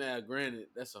see now. Granted,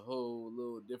 that's a whole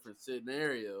little different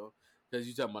scenario because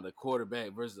you talking about the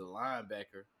quarterback versus the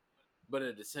linebacker. But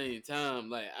at the same time,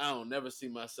 like, I don't never see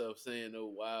myself saying no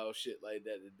wild shit like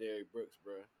that to Derek Brooks,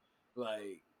 bro.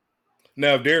 Like,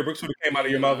 now if Derek Brooks would have came out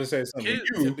of your mouth and said something,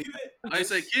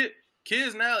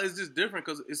 kids now is just different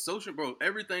because it's social, bro.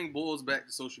 Everything boils back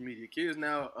to social media. Kids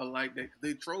now are like that.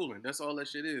 They trolling. That's all that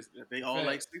shit is. They all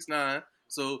like 6ix9ine,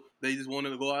 so they just want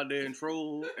to go out there and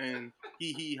troll and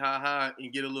hee ha ha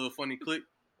and get a little funny click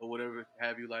or whatever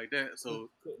have you like that. So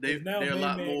they're a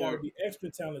lot more. Gotta be extra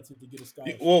talented to get a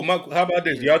scholarship. Well, how about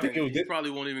this? Do y'all think it was?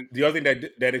 Probably won't even. Do y'all think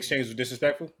that exchange was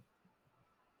disrespectful?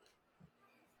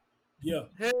 Yeah.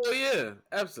 Hell yeah,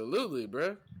 absolutely,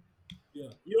 bro. Yeah,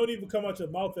 you don't even come out your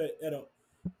mouth at a.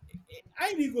 I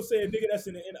ain't even gonna say a nigga that's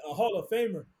in a Hall of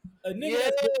Famer. A nigga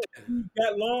that's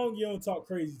that long, you don't talk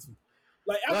crazy to.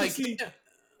 Like I can see,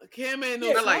 Cam ain't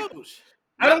no slouch.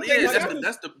 I don't think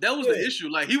that was the issue.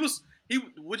 Like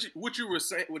what you were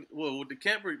saying with the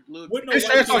camper look. His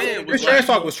trash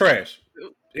talk was trash.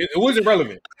 It wasn't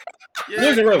relevant. Yeah. It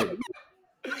wasn't relevant.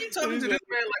 You talking to this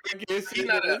man like he's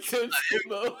not this nigga's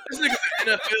an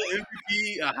NFL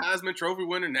MVP, a Heisman Trophy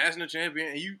winner, national champion,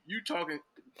 and you talking.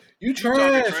 You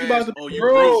trash. You about to you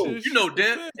broke. You know,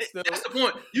 Dan. That's the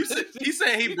point. He's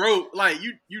saying he broke. Like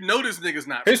you know this nigga's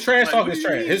not. His trash talk is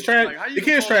trash. His trash. Like, the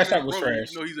kid's trash talk was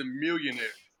trash. You know he's a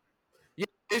millionaire. Yeah,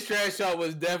 his trash talk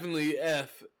was definitely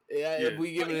F. Yeah, if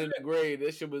we give it a grade,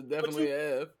 that shit was definitely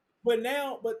F. But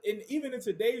even in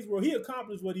today's world, he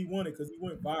accomplished what he wanted because he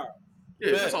went viral.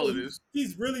 Yeah, that's all it is.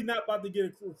 He's really not about to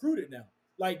get recruited now.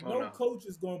 Like no coach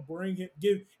is gonna bring him.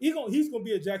 He's gonna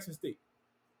be at Jackson State.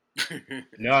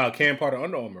 Nah, Cam part of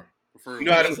Under Armour. You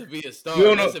know, that's to be a star. We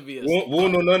don't know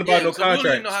nothing about no contract. We don't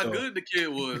even know how good the kid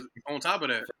was. On top of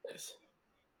that,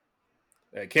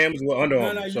 Cam is with Under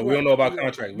Armour, so we don't know about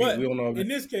contract. We don't know. In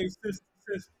this case, since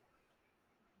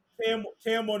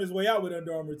Cam on his way out with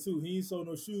Under Armour too. He ain't sold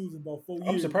no shoes in about 4 years.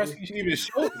 I'm surprised he even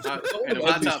showed. And the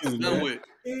high tops is done with.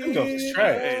 It's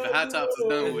trash. Hey, the high tops is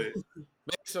done with.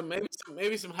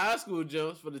 Maybe some high school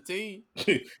jumps for the team.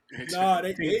 Nah, they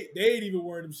ain't even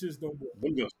wearing them shits no more.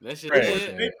 That shit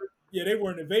they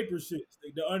wearing the vapor shits,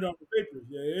 the Under Armour vapors.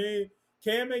 Yeah,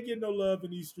 Cam ain't getting no love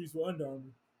in these streets with Under Armour.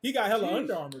 He got hella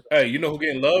Under Armour. Hey, you know who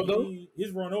getting love though?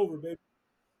 He's run over, baby.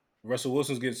 Russell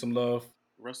Wilson's getting some love.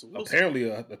 Russell Wilson. Apparently,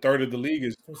 a third of the league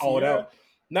is called out.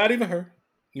 Not even her.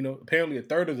 You know, apparently a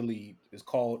third of the league is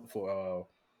called for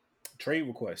trade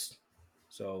requests.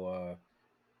 So,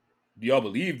 do y'all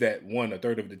believe that a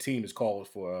third of the team is called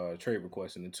for trade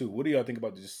requests, and then two, what do y'all think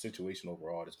about this situation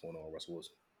overall that's going on with Russell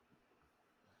Wilson?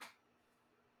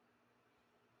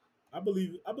 I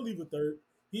believe a third.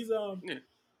 He's a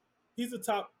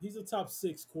top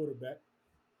 6 quarterback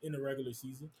in the regular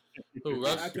season.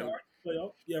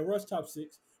 Playoff. Yeah, Russ top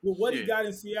 6. With what he got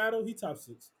in Seattle, he top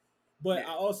 6. But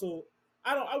I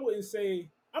wouldn't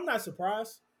say I'm not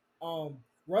surprised.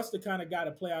 Russ the kind of guy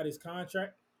to play out his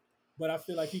contract, but I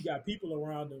feel like he got people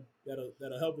around him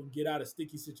that'll help him get out of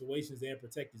sticky situations and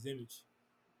protect his image.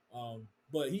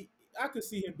 But I could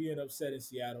see him being upset in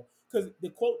Seattle because the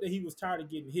quote that he was tired of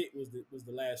getting hit was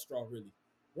the last straw. Really,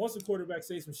 once a quarterback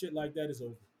says some shit like that, it's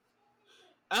over.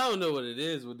 I don't know what it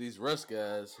is with these Russ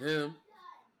guys. Him.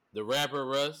 the rapper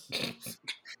Russ.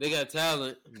 They got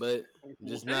talent, but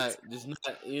just not.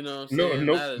 You know what I'm saying?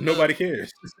 Not enough. Nobody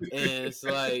cares. And it's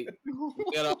like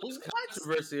we got all this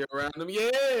controversy around them.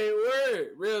 Yeah, word,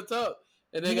 real talk.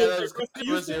 And they got all this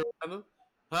controversy around them,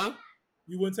 huh?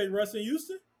 You wouldn't take Russ in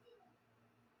Houston?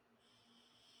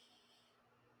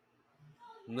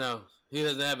 No, he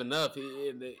doesn't have enough.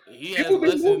 He has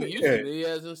less in Houston than he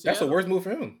has in Seattle. That's the worst move for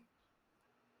him.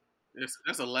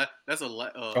 That's a lateral.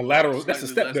 That's a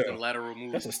step down. Lateral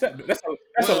move. That's a step. That's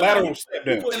a lateral step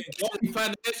down.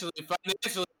 Financially,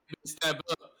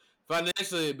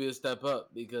 it'd be a step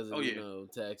up because of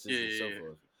taxes and so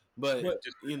forth. But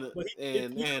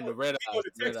and the red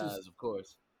eyes, of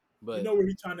course. But you know where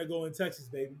he's trying to go in Texas,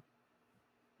 baby.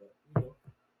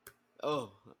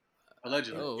 Oh,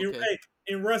 allegedly. Okay.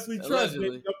 In Russ we trust,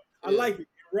 baby. I like it. In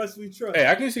Russ we trust. Hey,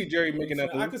 I can see Jerry making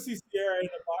that move. I can see Sierra in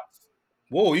the box.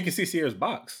 Whoa, you can see Sierra's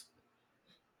box.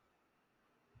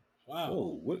 Wow.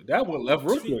 Whoa, that one left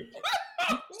real quick.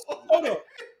 Hold on.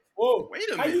 Whoa. Wait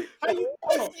a minute.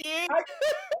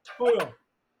 Hold on.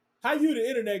 How you the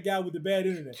internet guy with the bad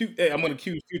internet? Hey, I'm gonna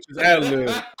cue Future's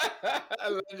ad-lib.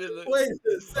 Wait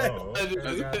a second.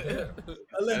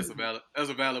 That's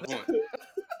a valid point.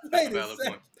 Wait a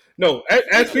second. No,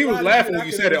 as people was laughing when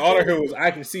you said it, all I heard was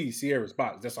I can see Sierra's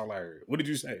box. That's all I heard. What did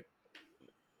you say?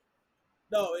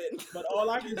 No, but all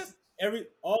I can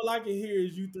hear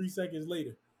is you 3 seconds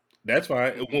later. That's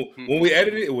fine. When we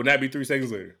edit it, it will not be 3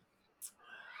 seconds later.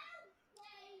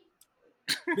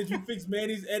 Did you fix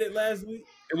Manny's edit last week?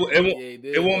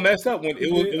 It won't mess up when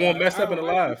it won't mess up in the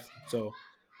live. So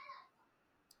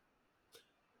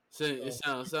it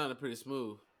sounded pretty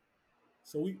smooth.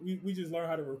 So we just learned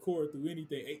how to record through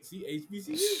anything. See,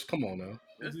 HBCU. Come on now.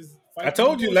 I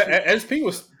told you, SP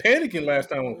was panicking last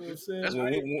time. That's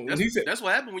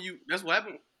what happened when you. That's what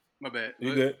happened. My bad.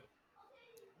 You good?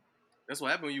 That's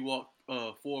what happened when you walk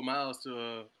 4 miles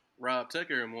to Rob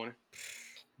Tech every morning.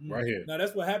 Right here. Now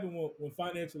that's what happened when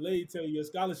financial aid tell you your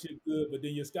scholarship good, but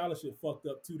then your scholarship fucked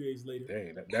up 2 days later.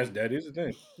 Dang, that is the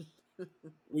thing.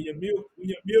 When your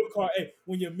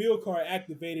meal card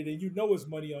activated and you know it's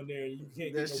money on there and you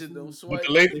can't get shit no don't food. swipe.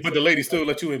 But the lady still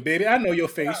let you in, baby. I know your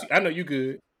face. I know you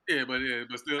good. Yeah, but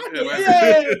still.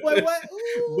 Wait, what?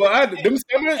 But them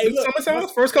summer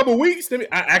first couple of weeks, I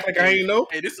act like I ain't know.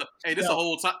 Hey, this a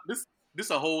whole this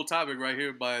a whole topic right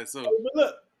here by itself. Hey, but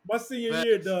look, my senior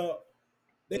year, dog.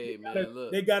 They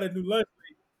got a new lunch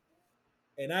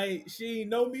lady, and she ain't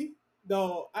know me.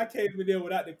 No, I came in there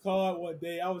without the card one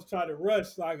day. I was trying to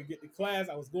rush so I could get to class.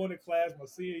 I was going to class my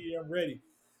senior year. I'm ready.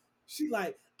 She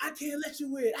like, I can't let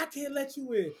you in. I can't let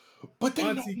you in. But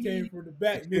Auntie came from the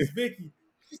back, Miss Vicky.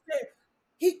 She said,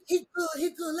 he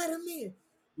good, let him in.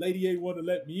 Lady ain't want to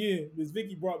let me in. Miss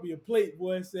Vicky brought me a plate,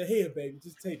 boy, and said, here, baby,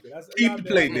 just take it. I said, keep the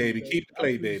plate, baby. Keep the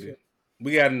plate, baby.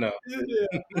 We got enough. Yeah.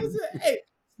 I said, hey,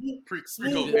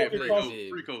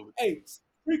 pre-COVID. Hey,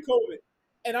 pre-COVID.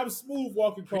 And I'm smooth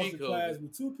walking across the class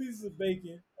with 2 pieces of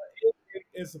bacon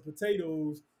and some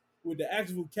potatoes with the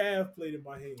actual calf plate in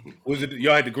my hand. Was it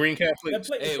y'all had the green calf plate? That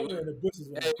plate was somewhere in the bushes.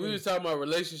 We was talking about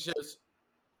relationships.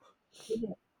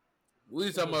 We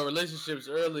was talking about relationships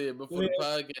earlier before the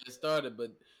podcast started,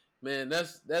 but man,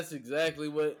 that's exactly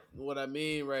what I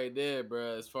mean right there,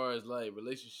 bro. As far as like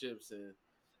relationships and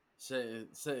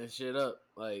setting shit up,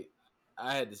 like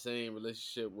I had the same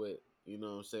relationship with, you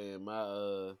know what I'm saying,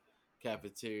 my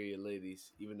cafeteria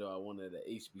ladies, even though I wanted at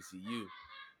HBCU.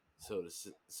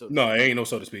 No, it ain't no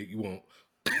so to speak. You won't.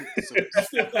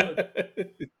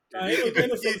 Either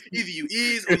you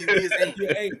is or you is ain't.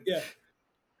 Yeah.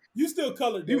 You still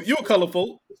colored. You're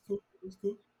colorful. It's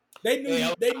cool. They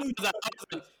knew. They knew.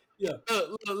 Yeah.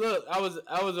 Look. I was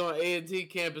on A&T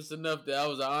campus enough that I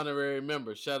was an honorary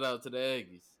member. Shout out to the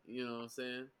Aggies. You know what I'm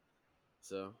saying?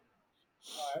 So. All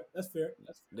right, that's fair.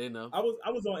 They know. I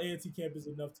was on A&T campus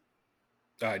enough to.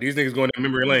 All right, these niggas going down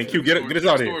memory lane. Q, get us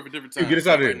out of here. Q, get us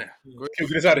out of here. Q,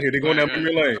 get us out of here. They going down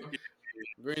memory lane.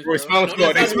 Roy, smiling too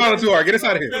hard. They smiling too hard. Get us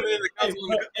out of here.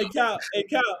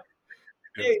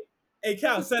 Hey,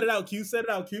 Cal, set it out, Q. Set it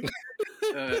out, Q.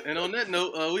 And on that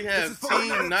note, we have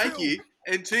Team Nike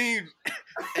and Team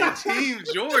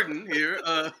Jordan here.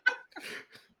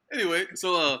 Anyway,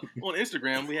 so on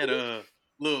Instagram we had a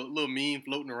little meme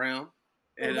floating around.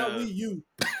 And, not we, you.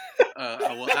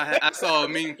 I saw a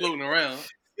meme floating around,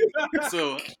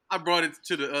 so I brought it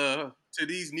to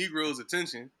these Negroes'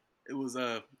 attention. It was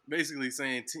basically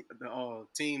saying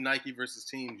Team Nike versus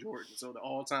Team Jordan. So the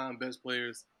all-time best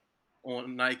players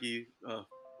on Nike, who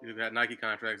got Nike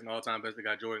contracts, and all-time best that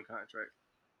got Jordan contracts.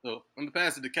 So I'm gonna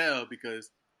pass it to Cal because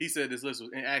he said this list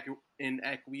was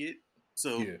inaccurate.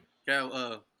 So yeah.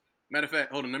 Cal, Matter of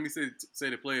fact, hold on. Let me say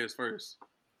the players first.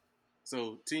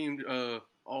 So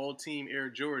all team Air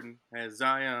Jordan has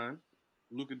Zion,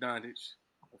 Luka Doncic,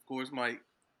 of course Mike,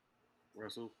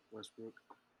 Russell Westbrook,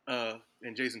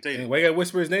 and Jason Tatum. And why you gotta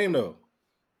whisper his name though?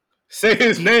 Say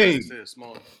his name. Say it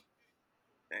small.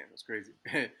 Damn, that's crazy.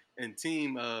 And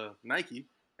team Nike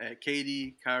had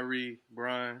KD, Kyrie,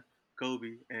 Bron,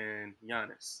 Kobe, and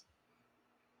Giannis.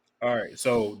 All right,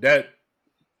 so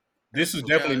this is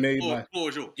definitely made by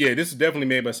this is definitely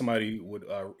made by somebody with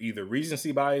either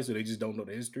recency bias or they just don't know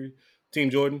the history. Team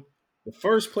Jordan. The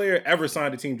first player ever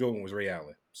signed to Team Jordan was Ray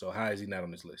Allen. So how is he not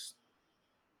on this list?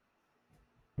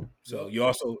 So you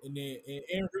also and then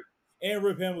and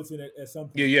Rip Hamilton at some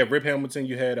point. Yeah, Rip Hamilton.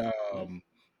 You had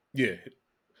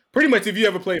pretty much if you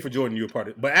ever played for Jordan, you were part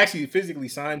of it. But actually physically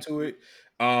signed to it.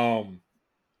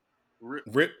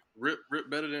 Rip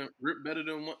better than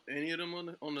any of them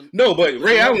on the No, but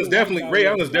Ray Allen's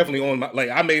definitely on my, like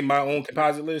I made my own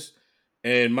composite list,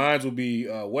 and mine will be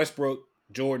Westbrook,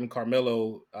 Jordan,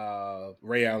 Carmelo,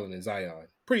 Ray Allen, and Zion.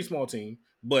 Pretty small team,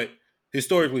 but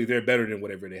historically they're better than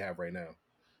whatever they have right now.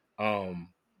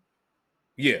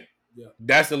 Yeah.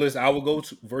 That's the list I will go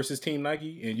to versus Team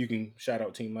Nike, and you can shout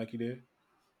out Team Nike there.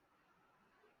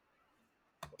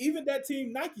 Even that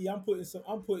Team Nike, I'm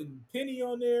putting Penny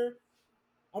on there.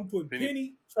 I'm putting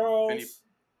Penny, Charles. Penny.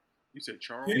 You said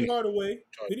Charles. Penny Hardaway,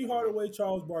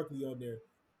 Charles Barkley on there,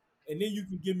 and then you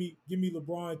can give me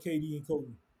LeBron, KD, and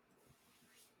Kobe.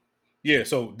 Yeah,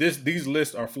 so these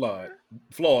lists are flawed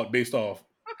based off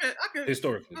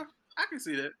historically. I can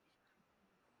see that.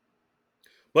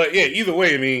 But yeah, either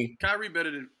way, I mean, Kyrie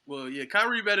better than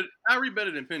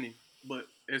Penny, but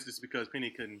it's just because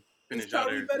Penny couldn't finish out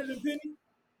there. Better than Penny?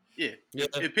 Yeah.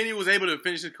 If Penny was able to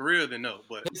finish his career, then no.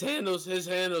 But his handles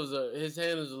are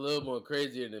a little more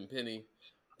crazier than Penny.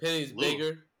 Penny's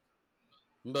bigger,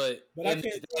 but in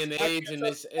this day and age,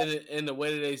 in the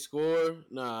way that they score,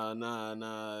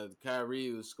 nah.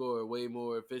 Kyrie will score way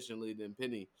more efficiently than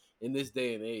Penny in this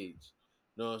day and age.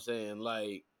 You know what I'm saying?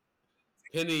 Like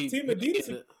Penny. Team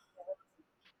Adidas.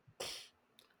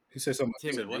 He said something.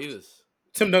 Team Adidas.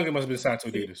 Tim Duncan must have been signed to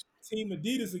Adidas. Team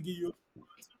Adidas will give you.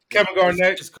 Kevin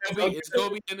Garnett. Is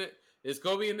Kobe in it? Is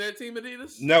Kobe in that Team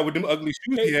Adidas? No, with them ugly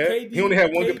shoes he had. He only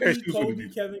had one good pair of shoes with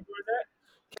Adidas. Kevin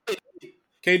Garnett.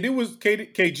 KD was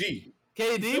KG.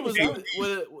 KD was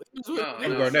with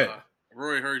Garnett.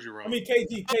 Roy heard you wrong. I mean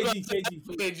KG.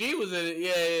 KG was in it.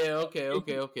 Yeah. Okay.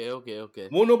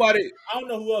 Well, nobody. I don't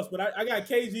know who else, but I got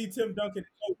KG, Tim Duncan.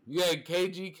 You got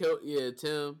KG,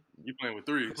 Tim. You playing with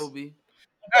thres. Kobe.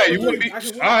 Hey, you want to be all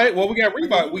right? Well, we got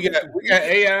Reebok. We got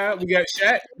AI. We got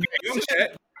Shaq. We got young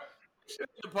Shaq.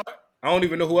 I don't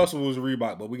even know who else was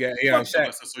Reebok, but we got AI and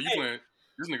Shaq. So you playing?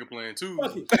 This nigga playing too.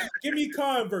 Fuck it. Give me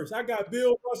Converse. I got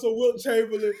Bill Russell, Wilt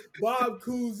Chamberlain, Bob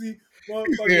Cousy.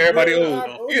 Everybody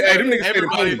old. Yeah, them niggas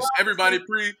everybody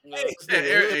pre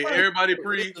 1980. Everybody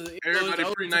before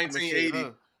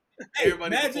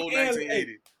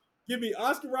 1980. Give me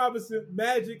Oscar Robertson,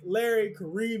 Magic, Larry,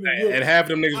 Kareem, and half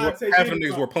them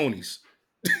niggas were ponies.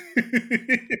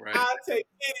 Right. I'll take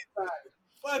anybody.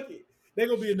 Fuck it. They're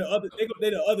gonna be in the other.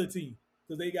 They're the other team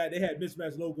because they had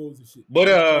mismatched logos and shit. But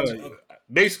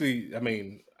basically, I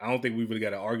mean, I don't think we really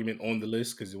got an argument on the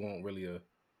list because it won't really a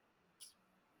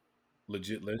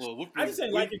legit list. Well, I just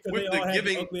ain't like it because they all have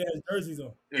ugly ass jerseys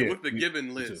on. Yeah, with the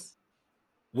given list,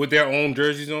 with their own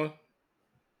jerseys on.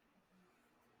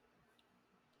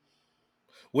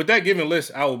 With that given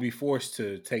list, I will be forced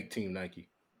to take Team Nike.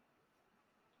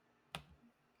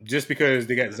 Just because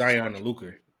they got Zion and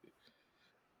Luka.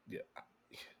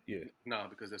 Yeah. Nah,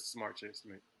 because that's smart chase,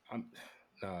 man.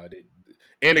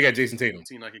 And they got Jason Tatum.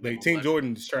 Team Nike like, Team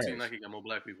Jordan is trash. Team Nike got more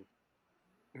black people.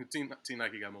 Team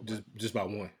Nike got more black people. Just by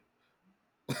one.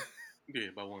 Yeah,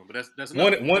 by one. But that's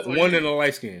one in a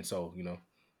light skin, so you know.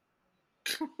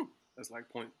 That's like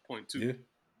point two. Yeah.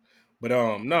 But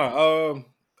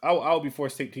I'll be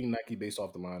forced to take Team Nike based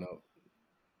off the lineup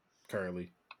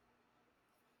currently.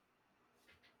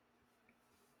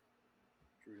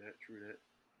 True that.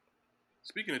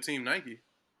 Speaking of Team Nike,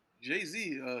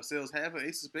 Jay-Z sells half of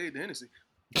Ace of Spades to Hennessy.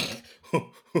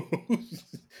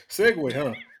 Segue,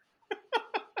 huh?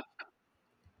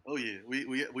 Oh yeah,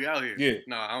 we out here. Yeah.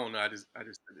 No, I don't know. I just said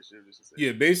this shit just to say.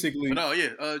 Yeah, basically. But no,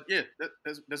 yeah.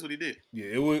 That's what he did. Yeah,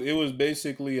 it was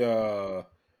basically the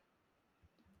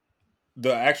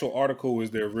actual article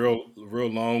is their real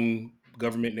long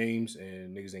government names,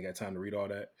 and niggas ain't got time to read all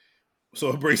that. So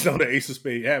it breaks down the Ace of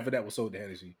Spades. Half of that was sold to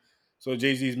Hennessy. So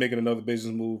Jay-Z's making another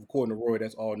business move. According to Roy,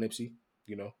 that's all Nipsey,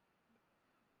 you know.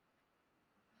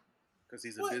 Because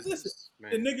he's a business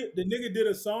man. The nigga did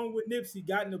a song with Nipsey,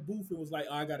 got in the booth, and was like,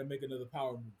 I got to make another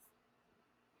power move.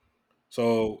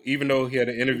 So even though he had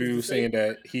an interview saying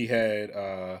that he had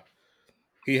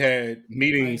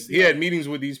meetings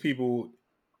with these people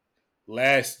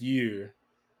last year,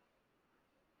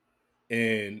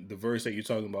 and the verse that you're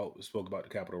talking about spoke about the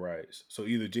Capitol riots. So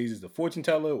either Jay-Z's the fortune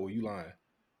teller or you lying.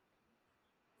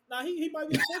 Nah, he might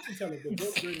be the fortune teller, but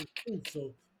Joe Budden is truth,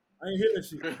 so I ain't hear that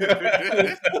shit.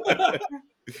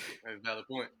 That's a valid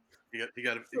point. He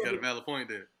got a valid point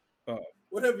there.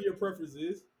 Whatever your preference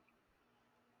is.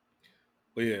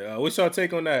 But yeah, what's y'all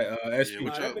take on that? SP?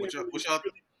 What's y'all?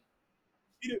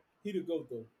 He the GOAT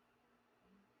though.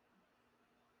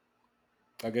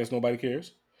 I guess nobody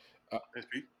cares.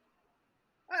 SP.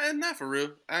 Not for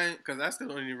real. Because I still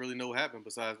don't even really know what happened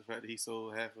besides the fact that he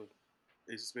sold half of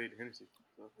Ace of Spades to Hennessy.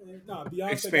 So. Nah,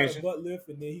 Beyonce Expansion. got a butt lift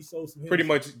and then he sold some Hennessy. Pretty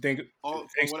much think. What?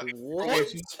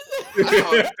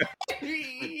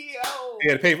 He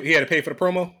had to pay for the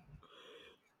promo.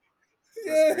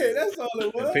 Yeah, that's all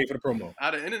it was. Pay for the promo. How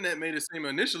the internet made it seem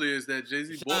initially is that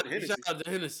Jay-Z bought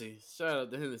Hennessy. Shout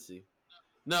out to Hennessy.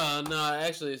 No,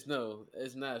 actually, it's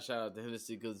not. Shout out to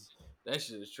Hennessy because that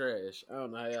shit is trash. I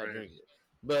don't know how y'all drink it,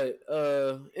 but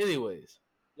anyways,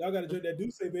 y'all gotta drink that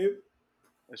Douce, baby.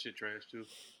 That shit trash too.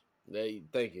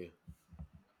 Thank you.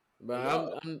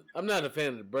 But I'm not a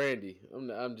fan of the brandy.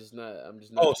 I'm just not.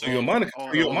 Oh, so you're a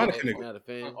Monica? You're a Monica nigga. Not a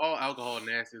fan. All alcohol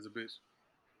nasty as a bitch.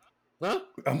 Huh?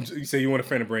 You say you want a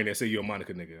fan of brandy. I say you're a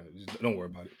Monica nigga. Just don't worry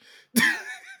about it.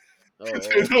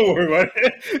 Don't worry about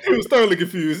it. He was thoroughly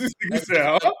confused. This nigga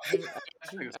said,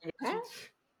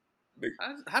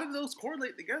 How did those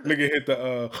correlate together? Nigga hit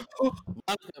the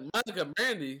Monica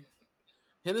brandy,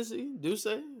 Hennessy, Douce.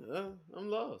 I'm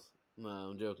lost. Nah,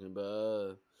 I'm joking,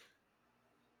 but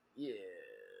yeah.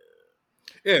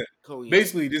 Cognac.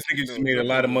 Basically, this nigga just made a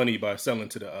lot of money by selling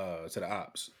to the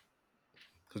ops.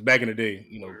 Because back in the day,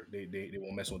 you know, they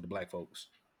won't mess with the black folks.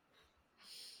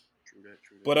 True that.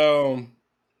 But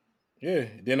yeah.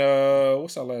 Then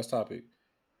what's our last topic?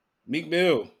 Meek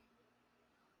Mill,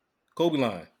 Kobe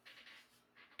line.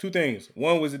 Two things.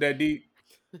 One, was it that deep?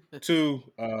 Two,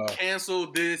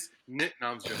 cancel this. No,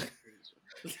 I'm joking.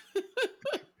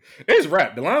 It's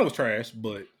rap. The line was trash,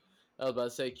 but I was about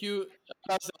to say Q.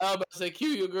 I was about to say Q.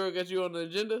 Your girl got you on the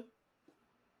agenda.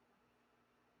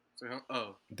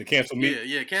 To cancel me.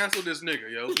 Yeah, cancel this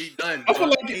nigga, yo. He done. I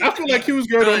feel like Q's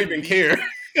girl don't even care.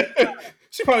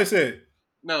 She probably said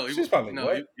no. She's probably no.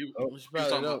 What? He was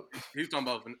talking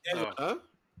about. Huh?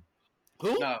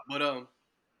 Who? Nah, but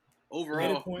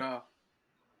overall,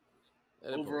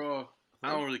 overall,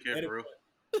 I don't really care for real.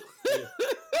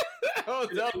 I was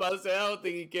about to say I don't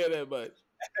think he cared that much.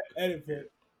 Edit point.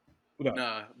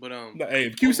 Nah, but hey,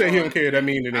 if Q say he don't care, that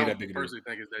means it ain't that big. I personally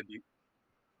think it's that deep.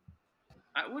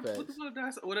 What did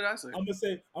I say? I'm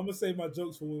gonna say my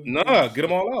jokes for when we get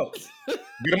them all out.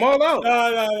 Get them all out.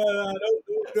 No.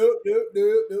 Nope.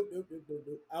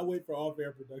 I'll wait for off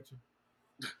air production.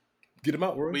 Get them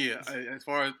out, bro. But yeah,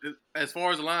 as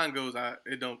far as the line goes, I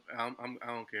don't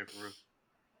care for real.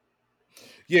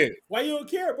 Yeah. Why you don't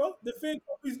care, bro? Defend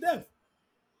Kobe's death.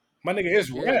 My nigga, it's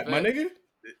rap, my nigga.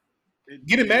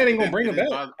 Getting mad ain't gonna bring him back.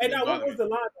 And now, what was the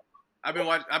line? I've been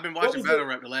watching battle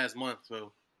rap the last month,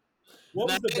 so. What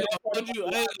was the bad part?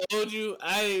 I told you,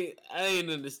 I ain't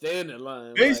understand that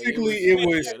line. Basically,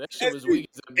 that shit was weak.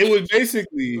 It was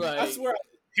basically. Like, I swear,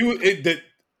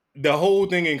 the whole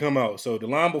thing ain't come out. So the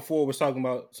line before was talking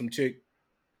about some chick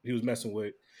he was messing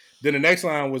with. Then the next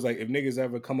line was like, if niggas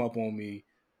ever come up on me,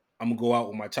 I'm gonna go out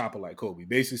with my chopper like Kobe.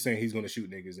 Basically saying he's gonna shoot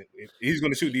niggas. He's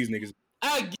gonna shoot these niggas.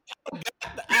 I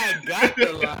got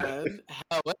the line.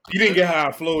 However, you didn't get how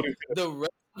I flowed it.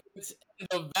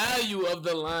 The value of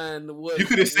the line was. You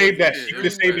could have saved that. You could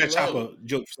have saved that chopper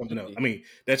joke for something else. I mean,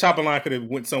 that chopper line could have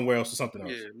went somewhere else or something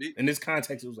else. Yeah, in this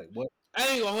context, it was like, what? I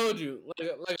ain't gonna hold you.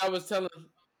 Like I was telling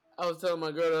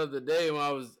my girl the other day when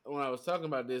I was talking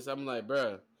about this. I'm like,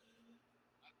 bruh,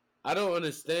 I don't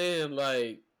understand.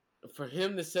 Like, for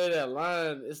him to say that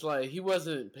line, it's like he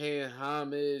wasn't paying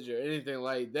homage or anything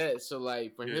like that. So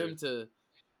like for him to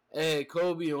add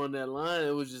Kobe on that line,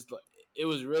 it was just like. It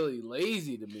was really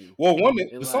lazy to me. Well,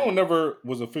 the song never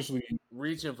was officially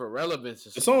reaching for relevance.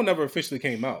 The song never officially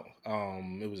came out.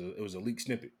 It was a leaked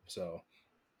snippet. So,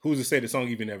 who's to say the song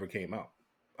even ever came out?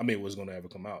 I mean, it was going to ever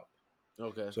come out.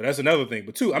 Okay. So that's another thing.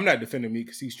 But two, I'm not defending me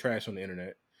because he's trash on the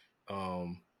internet.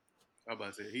 I'm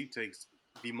about to say he takes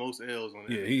the most L's on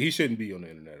the internet. He shouldn't be on the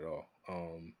internet at all.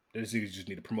 This nigga just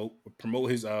need to promote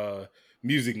his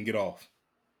music and get off.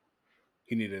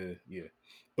 He need to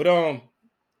But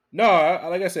no,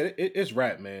 like I said, it's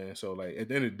rap, man. So like at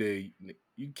the end of the day,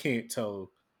 you can't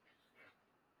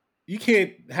You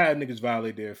can't have niggas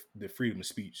violate their freedom of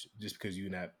speech just because you're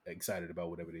not excited about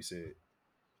whatever they said.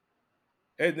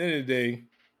 At the end of the day,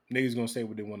 niggas gonna say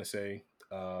what they want to say.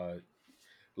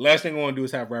 Last thing I want to do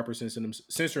is have rappers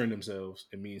censoring themselves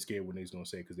and being scared what niggas gonna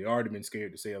say because they already been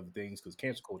scared to say other things because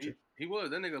cancel culture. He was.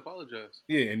 That nigga apologized.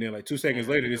 Yeah, and then like 2 seconds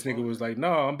later, this nigga was like,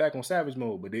 "No, I'm back on savage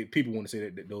mode." But people want to say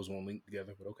that those won't link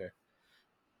together. But okay.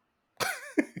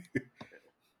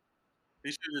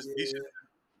 He should.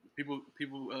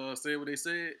 People say what they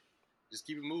said. Just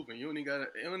keep it moving. You only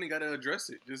gotta address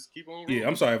it. Just keep on rolling. Yeah,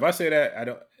 I'm sorry if I say that. I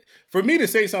don't. For me to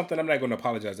say something, I'm not going to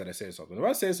apologize that I said something. If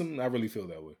I said something, I really feel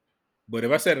that way. But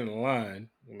if I said it in a line,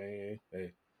 man,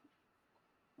 hey,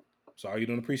 sorry you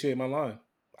don't appreciate my line.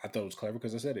 I thought it was clever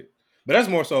because I said it. But that's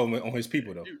more so on his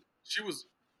people though. She was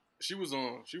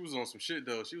on some shit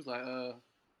though. She was like,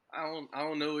 I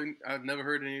don't know. I've never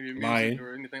heard any of your music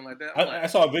or anything like that. I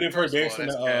saw a video of her dancing.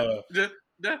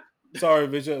 Sorry,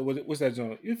 Victor. What's that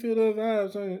song? You feel the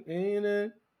vibes, ain't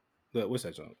it? Look, what's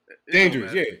that song?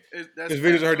 Dangerous, yeah. There's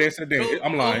videos of her dancing to dance.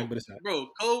 I'm lying, but it's not. Bro,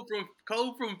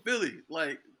 Code from Philly.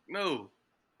 Like, no.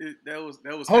 That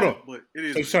was Hold on. But it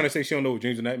is. So she's trying to say she don't know what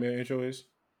Dreams of Nightmare intro is?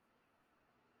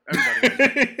 Everybody knows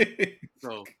that.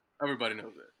 So, everybody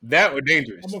knows that. That or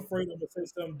Dangerous. I'm afraid I'm going to say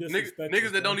something disrespectful.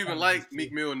 Niggas that don't even like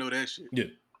Meek Mill know that shit.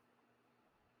 Yeah.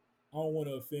 I don't want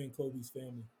to offend Kobe's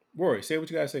family. Rory, say what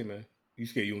you got to say, man. You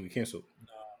scared you won't get canceled?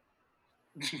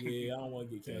 Nah. Yeah, I don't want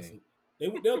to get canceled.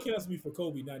 They'll cancel me for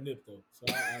Kobe, not Nip, though. So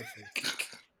I actually.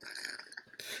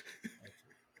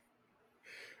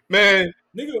 Man.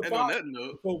 Nigga,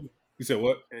 Kobe. You said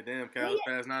what? And damn, Cal,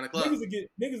 past 9 o'clock.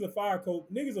 Niggas will fire Kobe.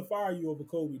 Niggas will fire you over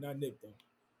Kobe, not Nip, though.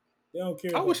 They don't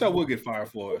care. I wish I would get fired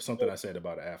for something I said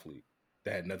about an athlete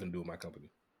that had nothing to do with my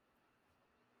company.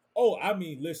 Oh, I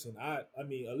mean, listen, I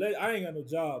ain't got no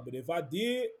job, but if I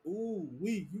did,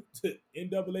 you took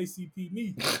NAACP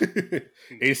me.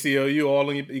 ACLU all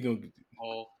in you gonna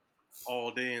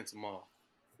all day and tomorrow.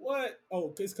 What?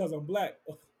 Oh, it's because I'm black.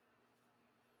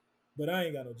 But I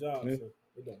ain't got no job, yeah. So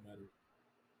it don't matter.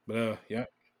 But yeah.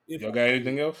 Y'all got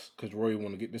anything else? Because Roy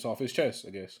want to get this off his chest, I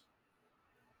guess.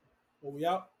 Oh, we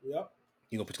out? We out?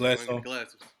 You gonna put your glasses on?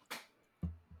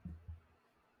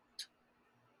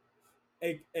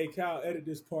 Hey, Cal, edit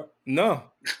this part. No.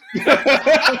 No. He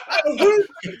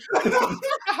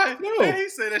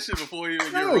said that shit before he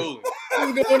even get rolling.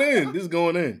 This is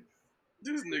going in.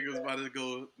 This nigga's about to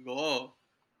go off.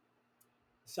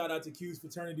 Shout out to Q's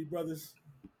fraternity brothers.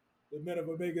 The Men of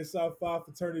Omega Psi Phi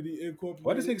Fraternity Incorporated.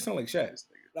 Why does nigga sound like Shaq?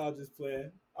 Nah, I'm just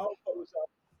playing. I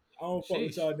don't fuck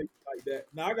with y'all niggas like that.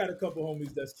 Now, I got a couple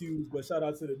homies that's Q's, but shout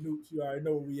out to the Noops. You already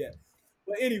know where we at.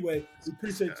 But anyway, we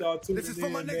appreciate y'all tuning in. This is for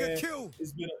my nigga Q.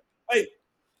 It's been hey.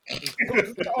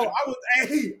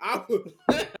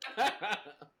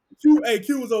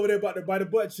 Q was over there about to bite a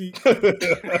butt cheek.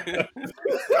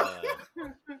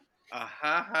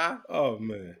 Oh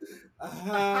man.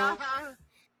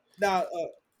 Now,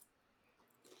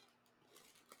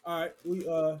 all right, we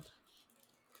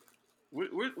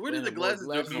Where did the glasses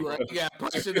come from? You got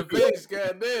punched in the face,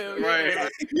 goddamn. Right.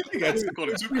 You got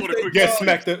quick. Get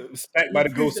smacked by the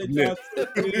ghost of Nip.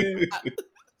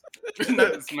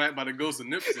 Not smacked by the ghost of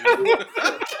Nipsey.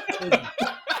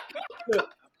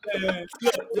 Man,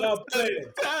 y'all playing.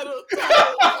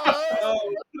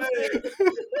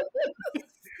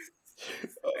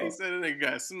 He said that nigga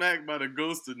got smacked by the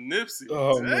ghost of Nipsey.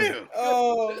 Oh, damn. Man.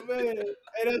 Oh man,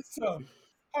 hey, that's tough.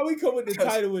 How we come with the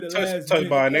title with the last touched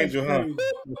by an angel, huh?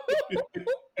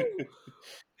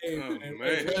 Hey, oh,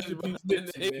 man.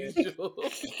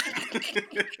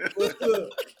 What's up?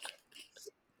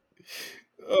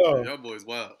 Oh. Y'all boys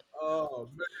wild. Oh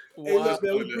man. Hey, look,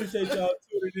 man, we appreciate y'all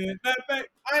tuning in. Matter of fact,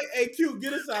 hey Q,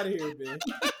 get us out of here, man.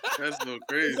 That's so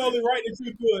crazy. It's only right that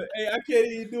you do it. Hey, I can't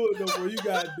even do it no more. You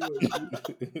gotta do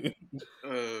it.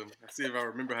 I see if I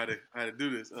remember how to do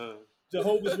this.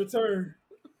 Jehovah's Return.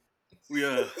 We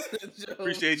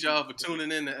appreciate y'all for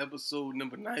tuning in to episode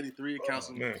number 93 of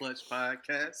Councilman Clutch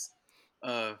Podcast.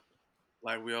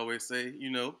 Like we always say,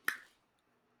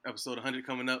 episode 100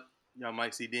 coming up. Y'all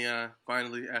might see Dion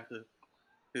finally after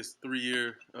his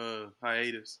 3-year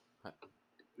hiatus.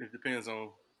 It depends on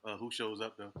who shows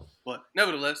up though. But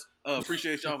nevertheless,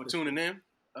 appreciate y'all for tuning in.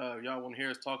 Y'all want to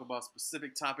hear us talk about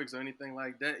specific topics or anything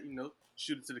like that,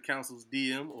 shoot it to the council's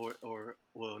DM or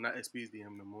not SP's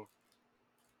DM no more.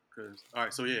 All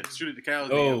right, so yeah, shoot it to Cal's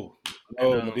DM. My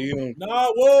DM.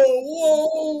 Nah,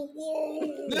 whoa.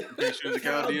 You can't shoot it to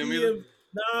Cal DM either?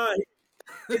 Nah,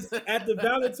 it's at the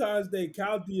Valentine's Day.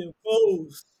 Cal DM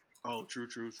closed. Oh, true.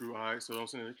 All right, so don't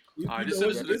send it.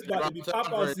 It's about to be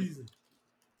pop-out season.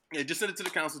 Yeah, just send it to the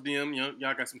council DM. You know,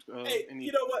 y'all got some. Hey,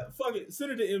 you know what? Fuck it.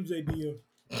 Send it to MJ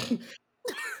DM.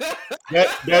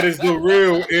 That is the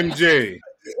real MJ.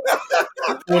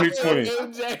 2020.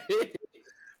 MJ.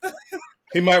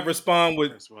 He might respond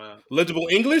with legible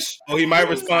English, or he might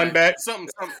respond back something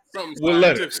with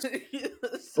letters.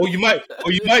 Or you might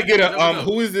get a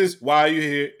who is this? Why are you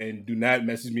here? And do not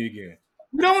message me again.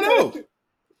 We don't know.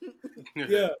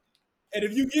 Yeah, and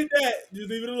if you get that, just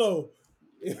leave it alone.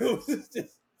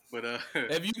 But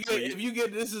if you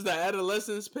get this is the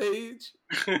adolescence page,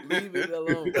 leave it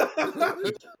alone.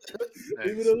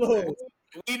 Leave it alone.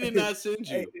 We did not send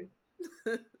you.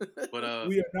 But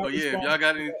yeah, if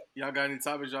y'all got any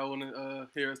topics y'all want to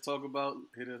hear us talk about,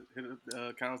 hit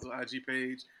a council IG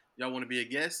page. Y'all want to be a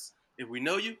guest? If we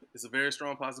know you, it's a very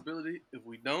strong possibility. If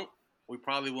we don't, we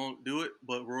probably won't do it.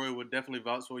 But Roy would definitely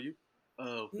vouch for you.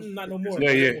 Not no more.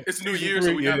 Yeah. It's New Year,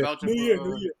 so we not vouching for.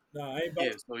 New Year. Nah, I ain't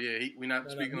vouching. Yeah, so yeah, we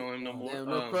not speaking on him no more.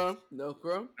 No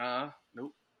Crumb.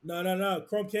 Nope. No.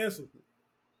 Crumb canceled.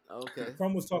 Okay.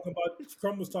 Crumb was talking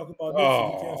about.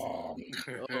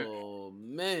 Oh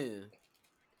man.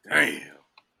 Damn.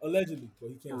 Allegedly, but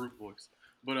he canceled. Root voice.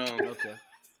 But Okay.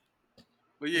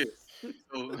 But yeah,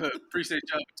 so appreciate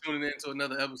y'all for tuning in to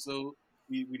another episode.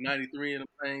 We 93 in the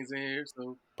things in here,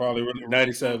 so probably really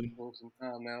 97 for some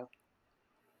time now.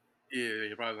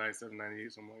 Yeah, probably 97,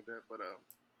 98, something like that. But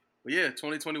yeah,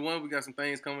 2021, we got some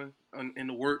things coming in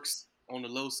the works on the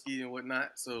low ski and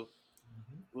whatnot. So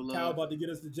we'll Kyle about to get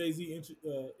us the Jay-Z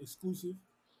exclusive.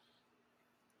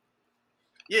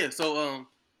 Yeah, so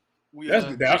we that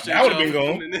would have been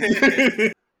gone.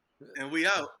 And we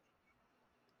out.